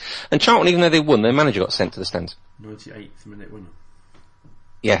 didn't they? And Charlton, even though they won, their manager got sent to the stands. 98th minute winner.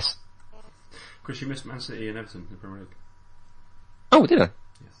 Yes. Chris, you missed Man City and Everton in the Premier League. Oh, did I?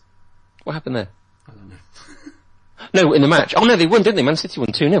 Yes. What happened there? I don't know. No, in the match. Oh no, they won, didn't they? Man City won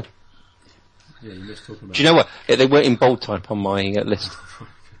 2-0. Yeah, you missed talking about. Do you know what? They weren't in bold type on my list.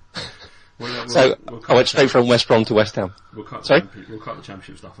 I went straight from West Brom to West Ham. We'll cut the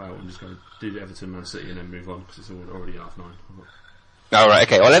championship stuff out and just go do Everton, Man City, and then move on, because it's already 9:30. Oh, right,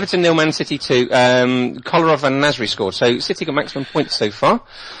 okay. Well, Everton 0, Man City 2. Kolarov and Nasri scored. So City got maximum points so far.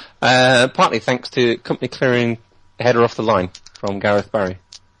 Partly thanks to company clearing a header off the line from Gareth Barry.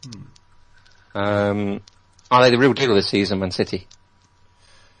 Are they the real deal this season, Man City?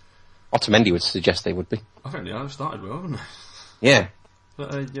 Otamendi would suggest they would be. I think they have started well, haven't they? Yeah.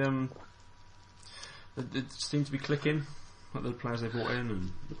 But it seemed to be clicking. Like the players they brought in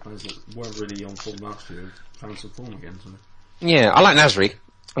and the players that weren't really on form last year have found some form again. So. Yeah, I like Nasri.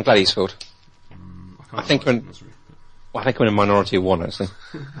 I'm glad he scored. I think I'm in a minority of one, actually.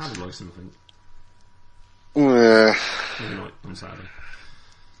 Adam likes him, I think. Maybe not on Saturday.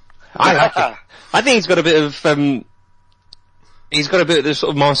 I like it. I think he's got a bit of the sort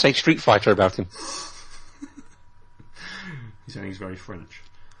of Marseille Street Fighter about him. He's saying he's very French.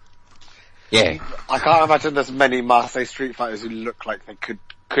 Yeah. I can't imagine there's many Marseille Street Fighters who look like they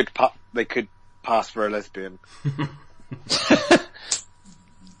could pass for a lesbian.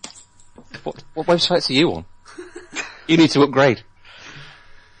 What websites are you on? You need to upgrade.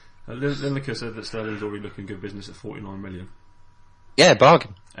 Lineker said that Sterling's already looking good business at 49 million. Yeah,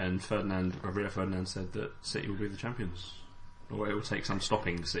 bargain. And Rio Ferdinand said that City will be the champions. Or it will take some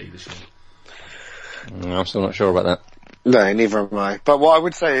stopping City this year. I'm still not sure about that. No, neither am I. But what I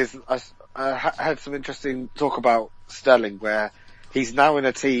would say is, I had some interesting talk about Sterling, where he's now in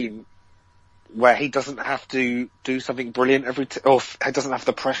a team where he doesn't have to do something brilliant or he doesn't have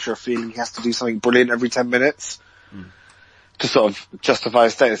the pressure of feeling he has to do something brilliant every 10 minutes to sort of justify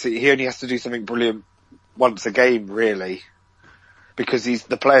his status. He only has to do something brilliant once a game, really, because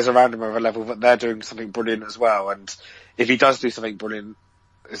the players around him are at a level that they're doing something brilliant as well. And if he does do something brilliant,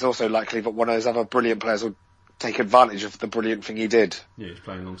 it's also likely that one of those other brilliant players will take advantage of the brilliant thing he did. Yeah, he's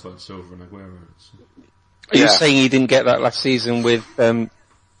playing alongside Silva and Aguero. Are you saying he didn't get that last season with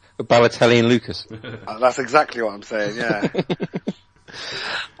Balotelli and Lucas? That's exactly what I'm saying, yeah.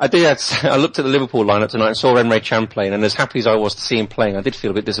 I looked at the Liverpool lineup tonight and saw Emre Can playing, and as happy as I was to see him playing, I did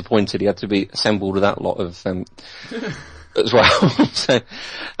feel a bit disappointed he had to be assembled with that lot of as well. So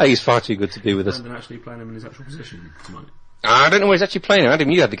he's far too good to be with us. Brendan actually playing him in his actual position tonight? I don't know where he's actually playing. Adam,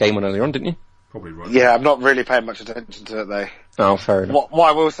 you had the game on earlier on, didn't you? Probably right. Yeah, I'm not really paying much attention to it though. Oh, fair enough. What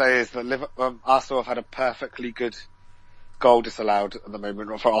I will say is that Arsenal have had a perfectly good goal disallowed at the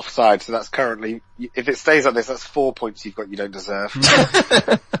moment for offside, so that's currently, if it stays like this, that's 4 points you don't deserve.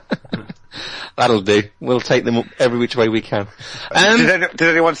 That'll do. We'll take them up every which way we can. Did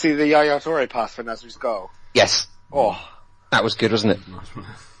anyone see the Yaya Toure pass for Nasri's goal? Yes. Oh. That was good, wasn't it? Nice one.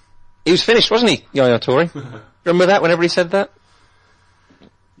 He was finished, wasn't he, Yaya Toure? Remember that when everybody said that?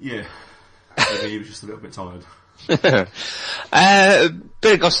 Yeah. Maybe he was just a little bit tired.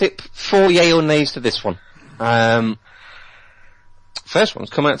 Bit of gossip, 4 yay or nays to this one. First one's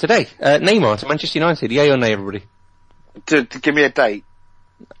come out today. Neymar to Manchester United, yay or nay, everybody? To give me a date.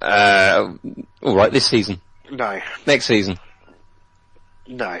 Alright, this season. No. Next season.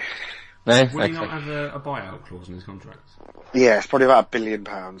 No. No? Would he not have a buyout clause in his contract? Yeah, it's probably about £1 billion.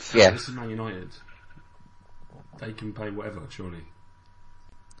 Yeah. This is Man United. They can pay whatever, surely.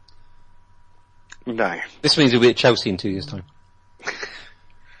 No. This means he'll be at Chelsea in 2 years' time.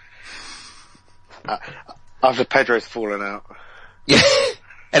 After Pedro's fallen out. Yeah.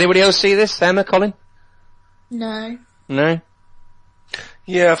 Anybody else see this? Emma, Colin? No. No?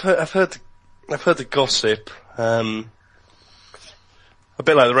 Yeah, I've heard the gossip. A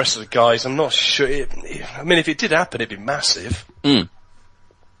bit like the rest of the guys. I'm not sure. I mean, if it did happen, it'd be massive. But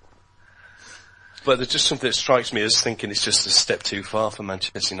there's just something that strikes me as thinking it's just a step too far for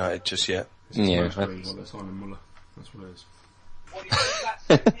Manchester United just yet. Yeah. They're signing Muller. That's what it is.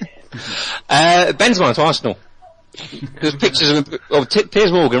 Benzema to Arsenal. There's pictures of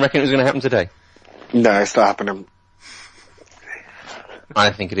Piers Morgan reckon it was going to happen today. No, it's not happening. I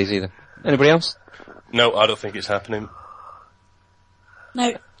don't think it is either. Anybody else? No, I don't think it's happening.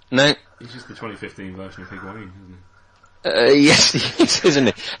 No. No. He's just the 2015 version of Higuain, isn't he? Yes, he is, isn't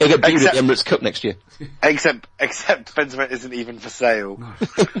he? He'll get beaten at the Emirates Cup next year. Except Benzema isn't even for sale. No.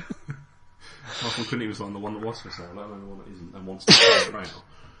 Arsenal couldn't even sign the one that was for sale, let alone the one that isn't and wants to sell it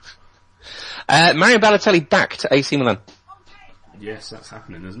now. Mario Balotelli back to AC Milan. Yes, that's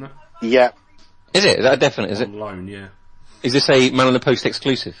happening, isn't it? Yeah. Is it? Is that definite, is it? On loan, yeah. Is this a Man on the Post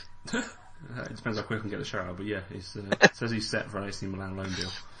exclusive? It depends how quick I can get the shower, but yeah, it says he's set for an AC Milan loan deal.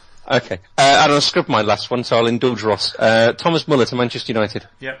 Okay. I don't scrub my last one, so I'll indulge Ross. Thomas Muller to Manchester United.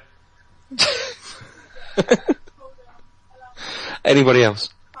 Yep. Anybody else?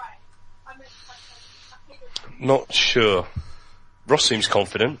 Not sure. Ross seems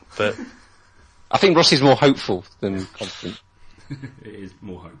confident, but I think Ross is more hopeful than confident. It is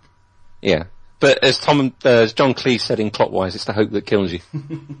more hope. Yeah. But as John Cleese said in Clockwise, it's the hope that kills you.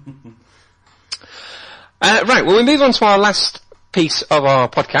 Right, well, we move on to our last piece of our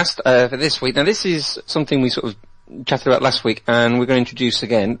podcast for this week. Now, this is something we sort of chatted about last week, and we're going to introduce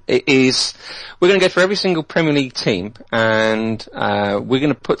again. We're going to go through every single Premier League team, and we're going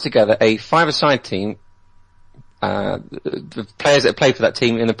to put together a five-a-side team, the players that played for that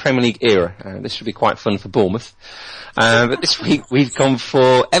team in the Premier League era. This should be quite fun for Bournemouth. But this week we've gone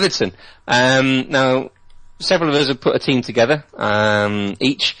for Everton. Now, several of us have put a team together,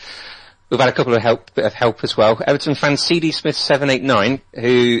 each. We've had a couple of bit of help as well. Everton fan CD Smith 789,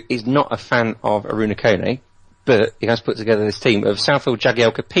 who is not a fan of Aruna Kone, but he has put together this team of Southall,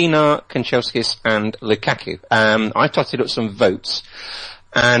 Jagielka, Pienaar, Kanchelskis and Lukaku. I totted up some votes,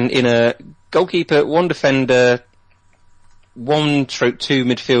 and in a goalkeeper, one defender, 1/2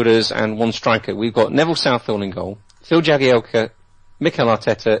 midfielders and one striker, we've got Neville Southall in goal, Phil Jagielka, Mikel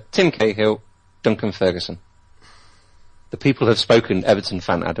Arteta, Tim Cahill, Duncan Ferguson. The people have spoken, Everton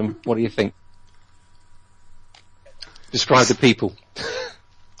fan Adam. What do you think? Describe the people.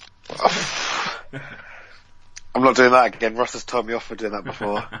 I'm not doing that again. Ross has told me off for doing that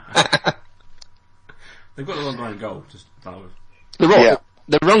before. They've got the wrong guy in goal, just start with.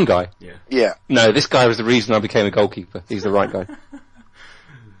 The wrong guy? Yeah. No, this guy was the reason I became a goalkeeper. He's the right guy.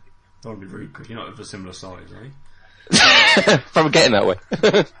 Don't be rude, because you're not of a similar size, eh? Probably getting that way.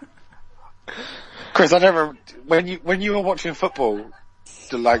 Chris, when you were watching football,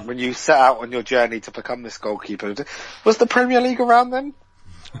 like when you set out on your journey to become this goalkeeper, was the Premier League around then?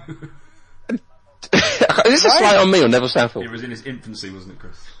 Is this a slight on me or Neville Southall? It was in its infancy, wasn't it,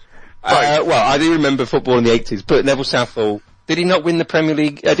 Chris? Well, I do remember football in the 80s, but Neville Southall, did he not win the Premier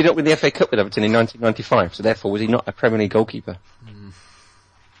League, did he not win the FA Cup with Everton in 1995, so therefore was he not a Premier League goalkeeper?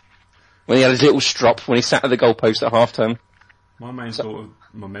 When he had his little strop, when he sat at the goalpost at half-term? My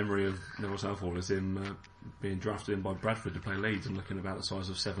memory of Neville Southall is him being drafted in by Bradford to play Leeds and looking about the size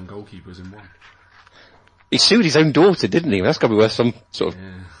of 7 goalkeepers in one. He sued his own daughter, didn't he? That's got to be worth some sort of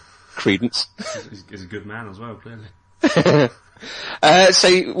credence. He's a good man as well, clearly.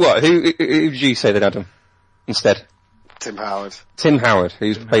 So, what, who did you say then, Adam, instead? Tim Howard. Tim Howard,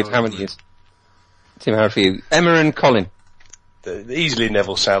 who's played how many years? Tim Howard for you. Emma and Colin. Easily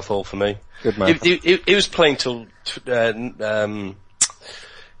Neville Southall for me. Good man. He was playing till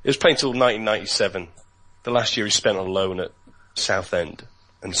 1997. The last year he spent on loan at Southend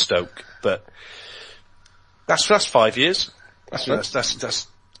and Stoke, but that's 5 years. That's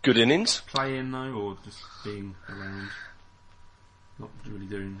good innings. Playing though, or just being around, not really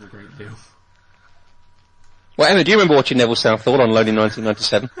doing a great deal. Well, Emma, do you remember watching Neville Southall on loan in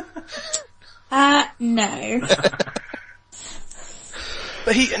 1997? No.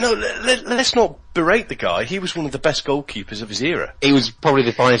 But let's not berate the guy. He was one of the best goalkeepers of his era. He was probably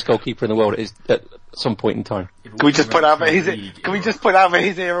the finest goalkeeper in the world at some point in time. Can we just put out that his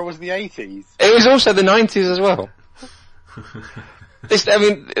era was the 80s? It was also the 90s as well. There's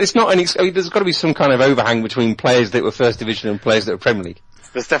got to be some kind of overhang between players that were First Division and players that were Premier League.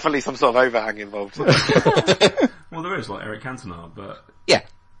 There's definitely some sort of overhang involved. Well, there is, like Eric Cantona, but yeah,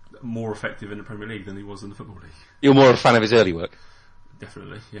 more effective in the Premier League than he was in the Football League. You're more a fan of his early work?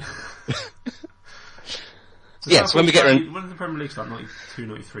 Definitely, yeah. So when we get around... When did the Premier League start?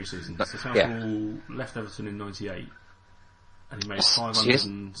 92-93 season. So Southall left Everton in 98, and he made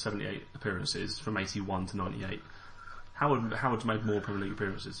 578 appearances from 81 to 98. Howard's made more Premier League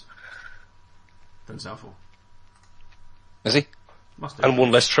appearances than Southall. Has he? Must have. And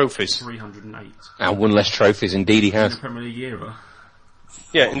won less trophies. 308. And won less trophies, indeed he has. In the Premier League era.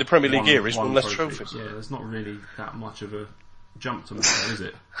 Yeah, in the Premier League era he's won less trophies. Yeah, there's not really that much of a jump to make there, is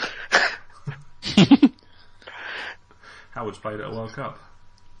it? Howard's played at a World Cup.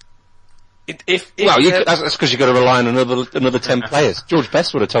 That's because you've got to rely on another 10 players. George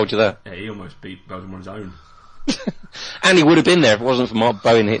Best would have told you that. Yeah, he almost beat Belgium on his own. And he would have been there if it wasn't for Mark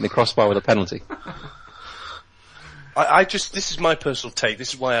Bowen hitting the crossbar with a penalty. This is my personal take.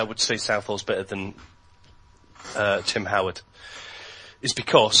 This is why I would say Southall's better than Tim Howard. Is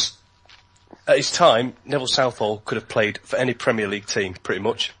because at his time, Neville Southall could have played for any Premier League team, pretty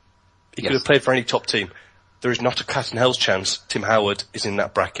much. He could have played for any top team. There is not a cat in hell's chance Tim Howard is in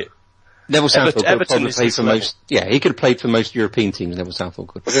that bracket. Neville Southall could have probably played for most... Yeah, he could have played for most European teams, Neville Southall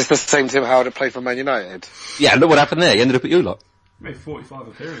could. Was this the same Tim Howard that played for Man United? Yeah, look what happened there. He ended up at you lot. He made 45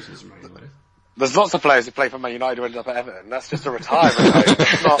 appearances for Man United. There's lots of players who play for Man United who ended up at Everton. That's just a retirement.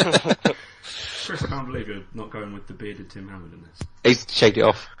 It's not... Chris, I can't believe you're not going with the bearded Tim Howard in this. He's shaved it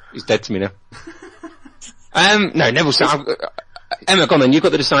off. He's dead to me now. No, Neville Southall... Emma, go on then, you've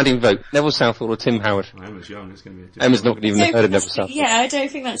got the deciding vote. Neville Southall or Tim Howard? Well, Emma's young, it's going to be Emma's not even heard of Neville Southall. Yeah, I don't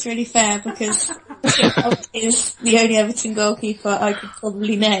think that's really fair because Tim is the only Everton goalkeeper I could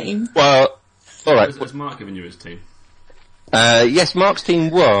probably name. Well, alright. Has Mark given you his team? Yes, Mark's team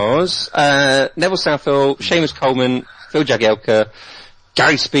was, Neville Southall, Seamus Coleman, Phil Jagielka,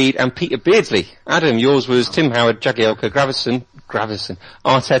 Gary Speed and Peter Beardsley. Adam, yours was Tim Howard, Jagielka, Gravison,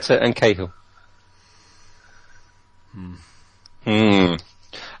 Arteta and Cahill. Nothing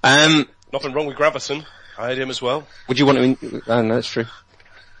wrong with Gravison. I had him as well. Would you want to... no, that's true.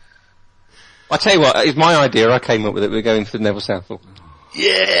 I tell you what, it's my idea, I came up with it, we're going for Neville Southall.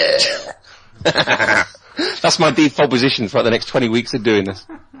 Yeah! That's my default position for the next 20 weeks of doing this.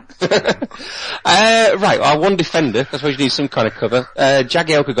 Right, our one defender, I suppose you need some kind of cover.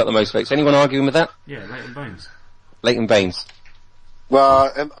 Jagielka got the most votes. Anyone arguing with that? Yeah, Leighton Baines. Leighton Baines.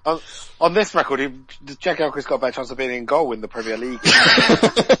 Well, on this record, Jagielka's got a better chance of being in goal in the Premier League.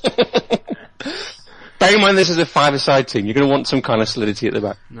 Bear in mind this is a five-a-side team. You're going to want some kind of solidity at the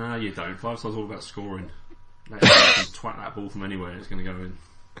back. No, you don't. 5-side's all about scoring. Leighton Baines can twat that ball from anywhere, it's going to go in.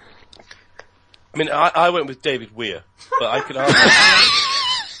 I mean, I went with David Weir, but I could argue...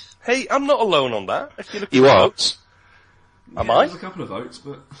 Hey, I'm not alone on that. If you look at You the are? votes. Am Yeah, I? There's a couple of votes,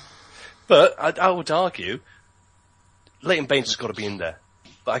 but... But I would argue Leighton Baines has got to be in there.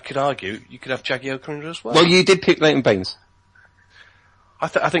 But I could argue you could have Jagielka in there as well. Well, you did pick Leighton Baines. I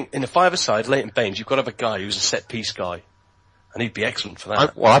think in a five-a-side, Leighton Baines, you've got to have a guy who's a set-piece guy. And he'd be excellent for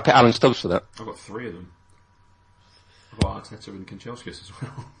that. I picked Alan Stubbs for that. I've got 3 of them. I've got Arteta and Kanchelskis as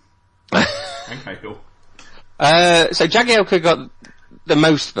well. And Cahill. So Jagielka got the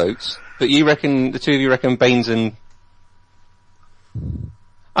most votes, but you reckon, the two of you reckon Baines and...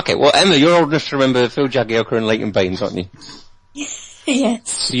 Okay, well Emma, you're old enough to remember Phil Jagielka and Leighton Baines, aren't you? Yes.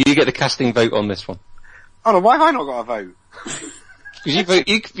 So you get the casting vote on this one. Oh no, why have I not got a vote? Because you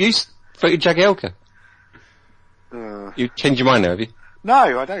voted Jagielka. You changed your mind now, have you?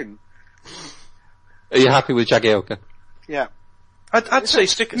 No, I don't. Are you happy with Jagielka? Yeah. I'd say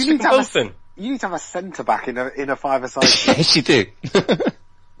stick You them need to have both in. You need to have a centre back in a five-a-side. Yes, you do.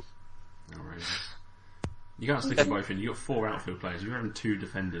 Outrageous. You can't stick them both in. You've got 4 outfield players. You're having 2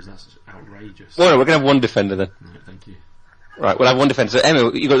 defenders. That's outrageous. Well, no, we're going to have one defender then. No, thank you. Right, we'll have one defender. So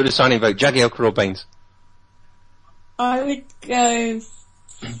Emma, you got the deciding vote. Jagielka or Baines? I would go...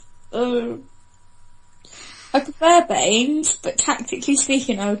 I prefer Baines, but tactically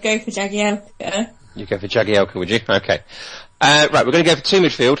speaking I would go for Jagielka. You go for Jagielka, would you? Okay. Right, we're going to go for 2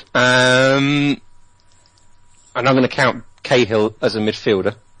 midfield. And I'm going to count Cahill as a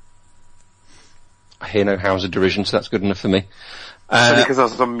midfielder. I hear no howls of derision, so that's good enough for me. Only because I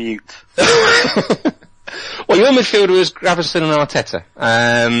was on mute. Well, your midfielder was Gravison and Arteta.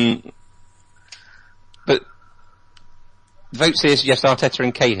 But votes here suggest Arteta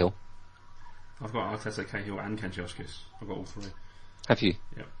and Cahill. I've got Arteta, Cahill and Kanchelskis. I've got all 3. Have you?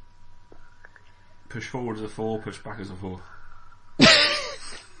 Yep. Push forward as a 4, push back as a 4.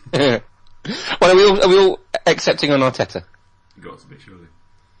 Well, are we all accepting on Arteta? You got to be, surely.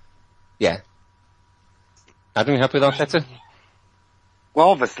 Yeah. Adam, you happy with Arteta? Well,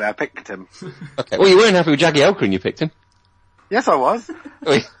 obviously I picked him. Okay. Well, you weren't happy with Jagielka and you picked him. Yes, I was.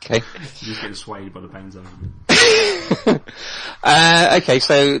 Okay. You're just getting swayed by the Baines argument. Okay,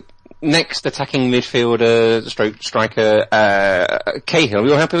 so next attacking midfielder, striker, Cahill. Are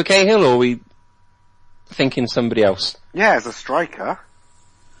we all happy with Cahill, or are we thinking somebody else? Yeah, as a striker.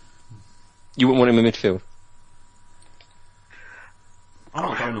 You wouldn't want him in midfield? I'm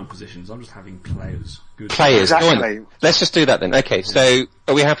not going on positions, I'm just having players. Good Players. Go Exactly. on. Let's just do that then. Okay, so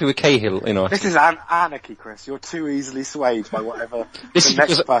are we happy with Cahill in our This team? is anarchy, Chris. You're too easily swayed by whatever This the is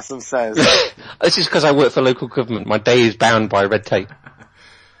next because- person says. This is because I work for local government. My day is bound by red tape.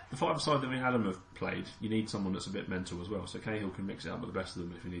 The 5-side that me and Adam have played, you need someone that's a bit mental as well, so Cahill can mix it up with the best of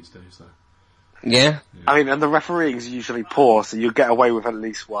them if he needs to, so. Yeah? I mean, and the refereeing's usually poor, so you get away with at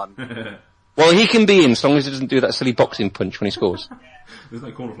least one. Well, he can be in as long as he doesn't do that silly boxing punch when he scores. There's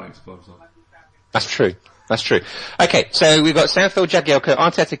no corner flags for 5-side. That's true. That's true. Okay, so we've got Southfield, Jagielka,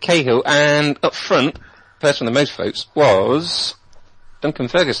 Arteta, Cahill, and up front, person with the most votes was Duncan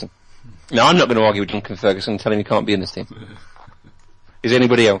Ferguson. No, I'm not going to argue with Duncan Ferguson and tell him he can't be in this team. Is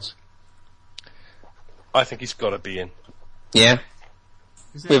anybody else? I think he's got to be in. Yeah?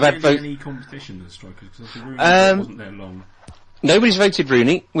 Is We've there had really vote- any competition as strikers? Because Rooney wasn't there long. Nobody's voted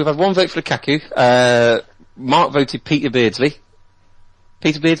Rooney. We've had one vote for Lukaku. Mark voted Peter Beardsley.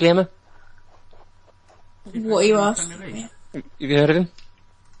 Peter Beardsley, Emma? What are you asking? Have you heard of him?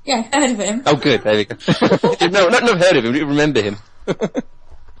 Yeah, I heard of him. Oh, good. There we go. No, not heard of him. You remember him. No,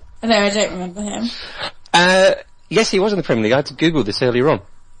 I don't remember him. Yes, he was in the Premier League. I had to Google this earlier on.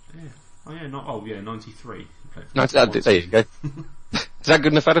 Yeah. Oh yeah, 93. He played for No, there you go. Is that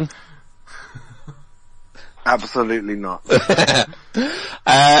good enough, Adam? Absolutely not.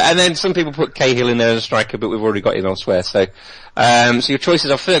 And then some people put Cahill in there as a striker, but we've already got him elsewhere. So your choices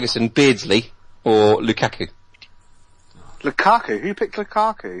are Ferguson, Beardsley, or Lukaku. Lukaku? Who picked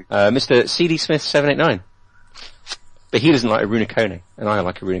Lukaku? Mr. CD Smith 789. But he doesn't like Aruna Kone, and I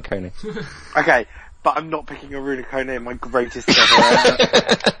like Aruna Kone. Okay, but I'm not picking Aruna Kone in my greatest ever.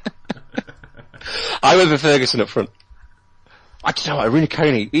 I went for Ferguson up front. I just know what, Aruna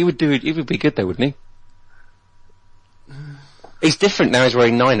Kone, he would be good though, wouldn't he? He's different now, he's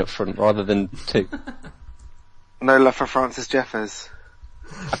wearing 9 up front rather than 2. No love for Francis Jeffers.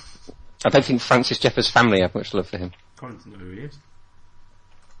 I don't think Francis Jeffers' family have much love for him. I don't know who he is.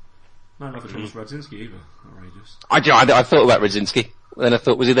 No love for Thomas Radzinski either. Outrageous. I thought about Radzinski, then I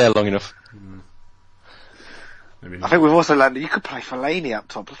thought, was he there long enough? Maybe I not. think we've also learned that you could play Fellaini up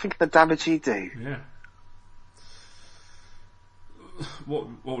top. Think of the damage he'd do. Yeah.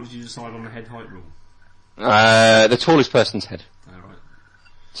 What did you decide on the head height rule? The tallest person's head. Right.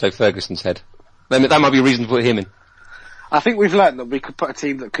 So Ferguson's head. That might be a reason to put him in. I think we've learned that we could put a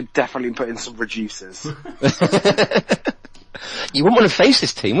team that could definitely put in some reducers. You wouldn't want to face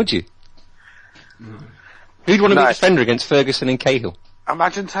this team, would you? No. Who'd want to be No. a defender against Ferguson and Cahill?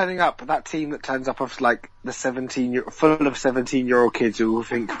 Imagine turning up, that team that turns up of like the full of 17-year-old kids who all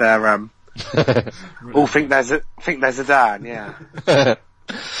think they're, all think there's a Dan, yeah.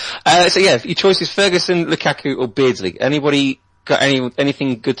 So yeah, your choice is Ferguson, Lukaku, or Beardsley. Anybody got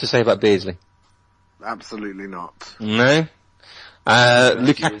anything good to say about Beardsley? Absolutely not. No. Best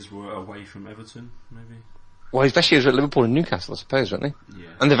Lukaku. years were away from Everton, maybe. Well, his best years were at Liverpool and Newcastle, I suppose, weren't they? Yeah.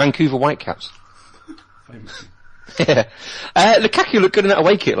 And the Vancouver Whitecaps. Famously. Yeah. Lukaku looked good in that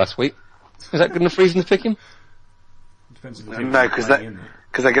away kit last week. Is that good enough reason to pick him? Depends if No, because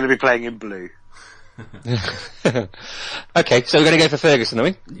they're going to be playing in blue. Okay, so we're going to go for Ferguson, are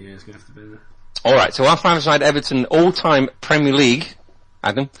we? Yeah, it's going to have to be that. Alright, so our 5-side Everton all-time Premier League,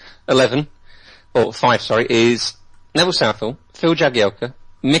 Adam, 5, is Neville Southall, Phil Jagielka,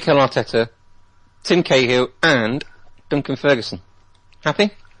 Mikel Arteta, Tim Cahill, and Duncan Ferguson.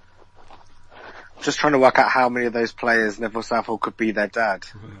 Happy? Just trying to work out how many of those players Neville Southall could be their dad.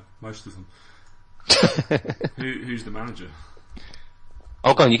 Most of them. Who's the manager?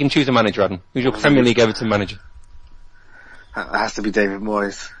 Oh, go on, you can choose a manager, Adam. Who's your Premier League Everton manager? That has to be David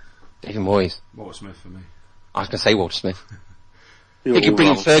Moyes. David Moyes. Walter Smith for me. I was going to say Walter Smith. You're He could all bring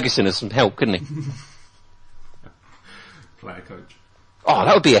in wrong. Ferguson as some help, couldn't he? Player coach. Oh,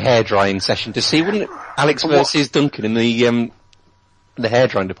 that would be a hair drying session to see, wouldn't it? Alex versus Duncan in the hair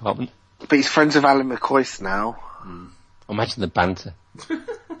drying department. But he's friends with Alan McCoist now. Imagine the banter. Yeah,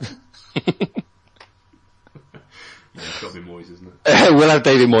 it's got to be Moyes, isn't it? We'll have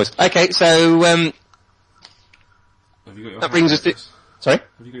David Moyes. Okay, so Have you got your that hat brings us for to. this? Sorry,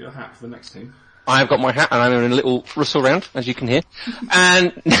 Have you got your hat for the next team? I've got my hat and I'm in a little rustle round, as you can hear.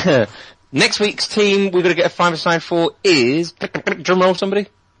 And next week's team we're going to get a 5-a-side for is drum roll, somebody.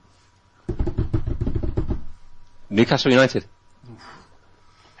 Newcastle United.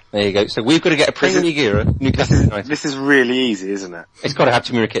 There you go. So we've got to get a Premier League era Newcastle United. This is really easy, isn't it? It's got to have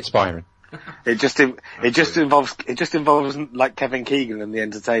Tamura Kit-Spyron. It just involves like Kevin Keegan and the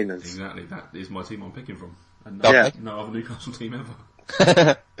Entertainers. Exactly, that is my team I'm picking from. And Yeah. no other Newcastle team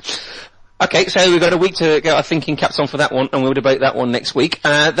ever. Okay, so we've got a week to get our thinking caps on for that one, and we'll debate that one next week.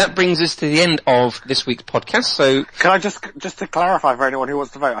 That brings us to the end of this week's podcast, so... Can I just to clarify for anyone who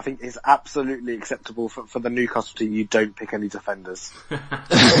wants to vote, I think it's absolutely acceptable for the Newcastle team you don't pick any defenders. They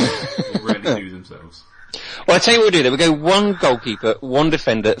rarely do themselves. Well, I'll tell you what we'll do then. We'll go 1 goalkeeper, 1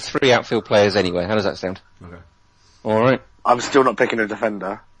 defender, 3 outfield players anyway. How does that sound? Okay. Alright. I'm still not picking a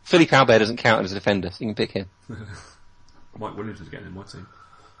defender. Philippe Albert doesn't count as a defender, so you can pick him. Mike Williams is getting in my team.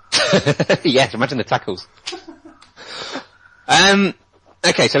 Yes, imagine the tackles.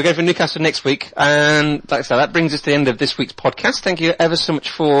 Okay, so we go for Newcastle next week, and like I said, that brings us to the end of this week's podcast. Thank you ever so much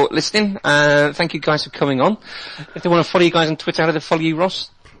for listening. Thank you guys for coming on. If they want to follow you guys on Twitter, how do they follow you,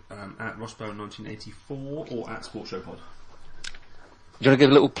 Ross? At Rossbone1984 or at Sports Show Pod. Do you want to give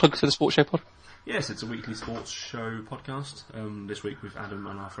a little plug to the Sports Show Pod? Yes, it's a weekly sports show podcast. This week with Adam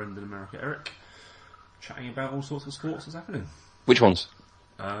and our friend in America, Eric, chatting about all sorts of sports that's happening. Which ones?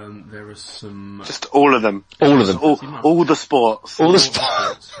 There are some... Just all of them. All of them. All the sports. All the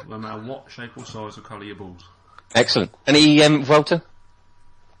sports, no matter what shape or size or colour your balls. Excellent. Any Vuelta?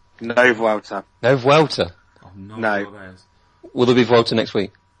 No Vuelta. No Vuelta. I've no No. idea what that is. Will there be Vuelta next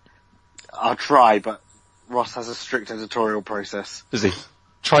week? I'll try, but Ross has a strict editorial process. Does he?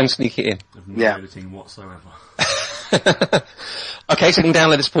 Try and sneak it in. I've no Yeah. editing whatsoever. Okay, so you can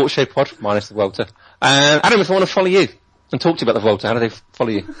download the Sports Show pod, minus the Vuelta. Adam, if I want to follow you and talk to you about the Vuelta, how do they follow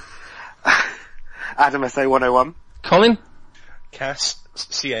you? Adam SA101. Colin? CAS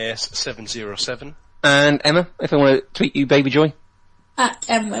 707. And Emma, if I want to tweet you, Baby Joy? At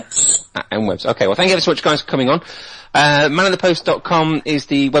MWebs. At MWebs. Okay, well, thank you ever so much, guys, for coming on. manofthepost.com is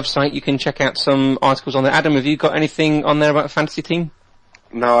the website. You can check out some articles on there. Adam, have you got anything on there about a fantasy team?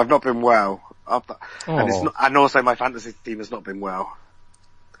 No, I've not been well. And also my fantasy team has not been well.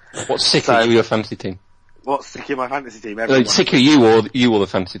 What's sicker, you or your fantasy team? What's sick in my fantasy team? Everyone. Sicker you or the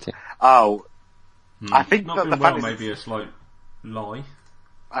fantasy team? Oh, I think Not that the been well, fantasy. maybe a slight lie.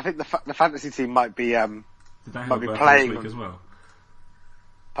 I think the fantasy team might be Did they have might a be birthday playing this week them. as well?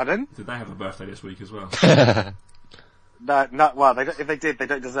 Pardon? Did they have a birthday this week as well? No, well, if they did, they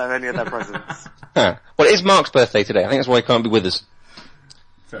don't deserve any of their presents. Well, it is Mark's birthday today. I think that's why he can't be with us.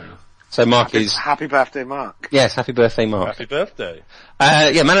 Fair enough. So Mark is... Happy birthday, Mark. Yes, happy birthday, Mark. Happy birthday.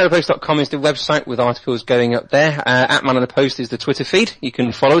 manofthepost.com is the website with articles going up there. At Man on the Post is the Twitter feed. You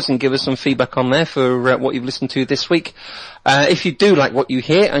can follow us and give us some feedback on there for what you've listened to this week. If you do like what you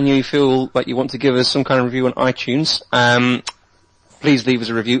hear and you feel like you want to give us some kind of review on iTunes, please leave us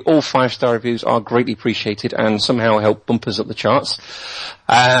a review. All 5-star reviews are greatly appreciated and somehow help bump us up the charts.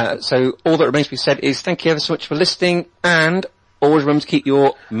 So all that remains to be said is thank you ever so much for listening, and always remember to keep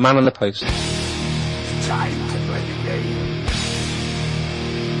your Man on the Post. Time to play the game.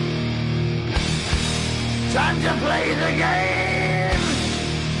 Time to play the game.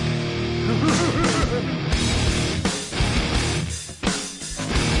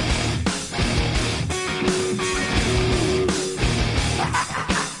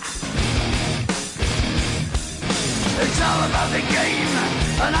 It's all about the game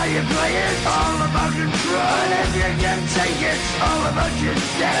and how you play it. All about control, and if you can take it, all about your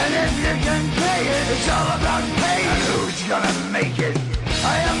debt. And if you can pay it, it's all about pain. And who's gonna make it?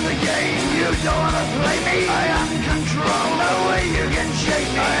 I am the game, you don't wanna play me. I am control, no way you can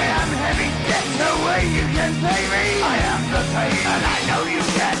shake me. I am heavy debt, no way you can pay me. I am the pain, and I know you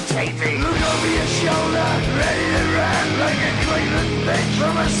can't take me. Look over your shoulder, ready to run like a Cleveland bitch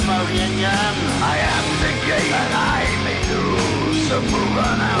from a smoking gun. I am the game, and I make the rules. So move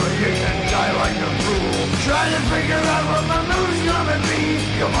on out, you can die like a fool. Trying to figure out what my move's gonna be.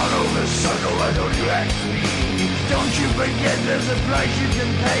 Come on over, sucker, why don't you ask me? Don't you forget there's a price you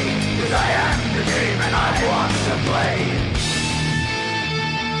can pay. 'Cause I am the game and I want to play.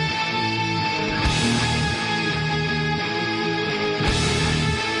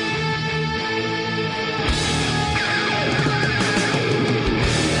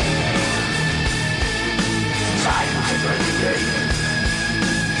 Time to play the game.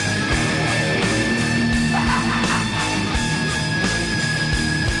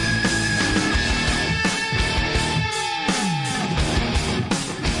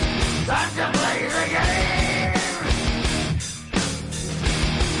 Time to play the game.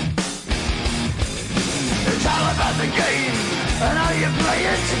 It's all about the game and how you play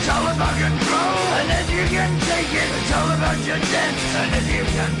it. It's all about control, and if you can take it, it's all about your debt. And if you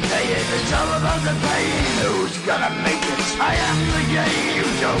can pay it, it's all about the pain. Who's gonna make it? I am the game. You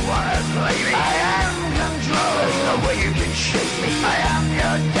don't wanna play me. I am control. There's no way you can shake me. I am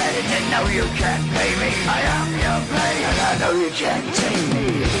your debt, and you know you can't pay me. I am your pain, and I know you can't take me.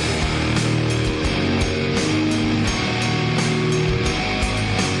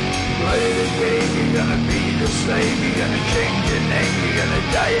 Play the game, you're gonna be the slave, you're gonna change your name, you're gonna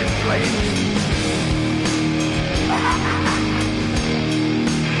die in flames.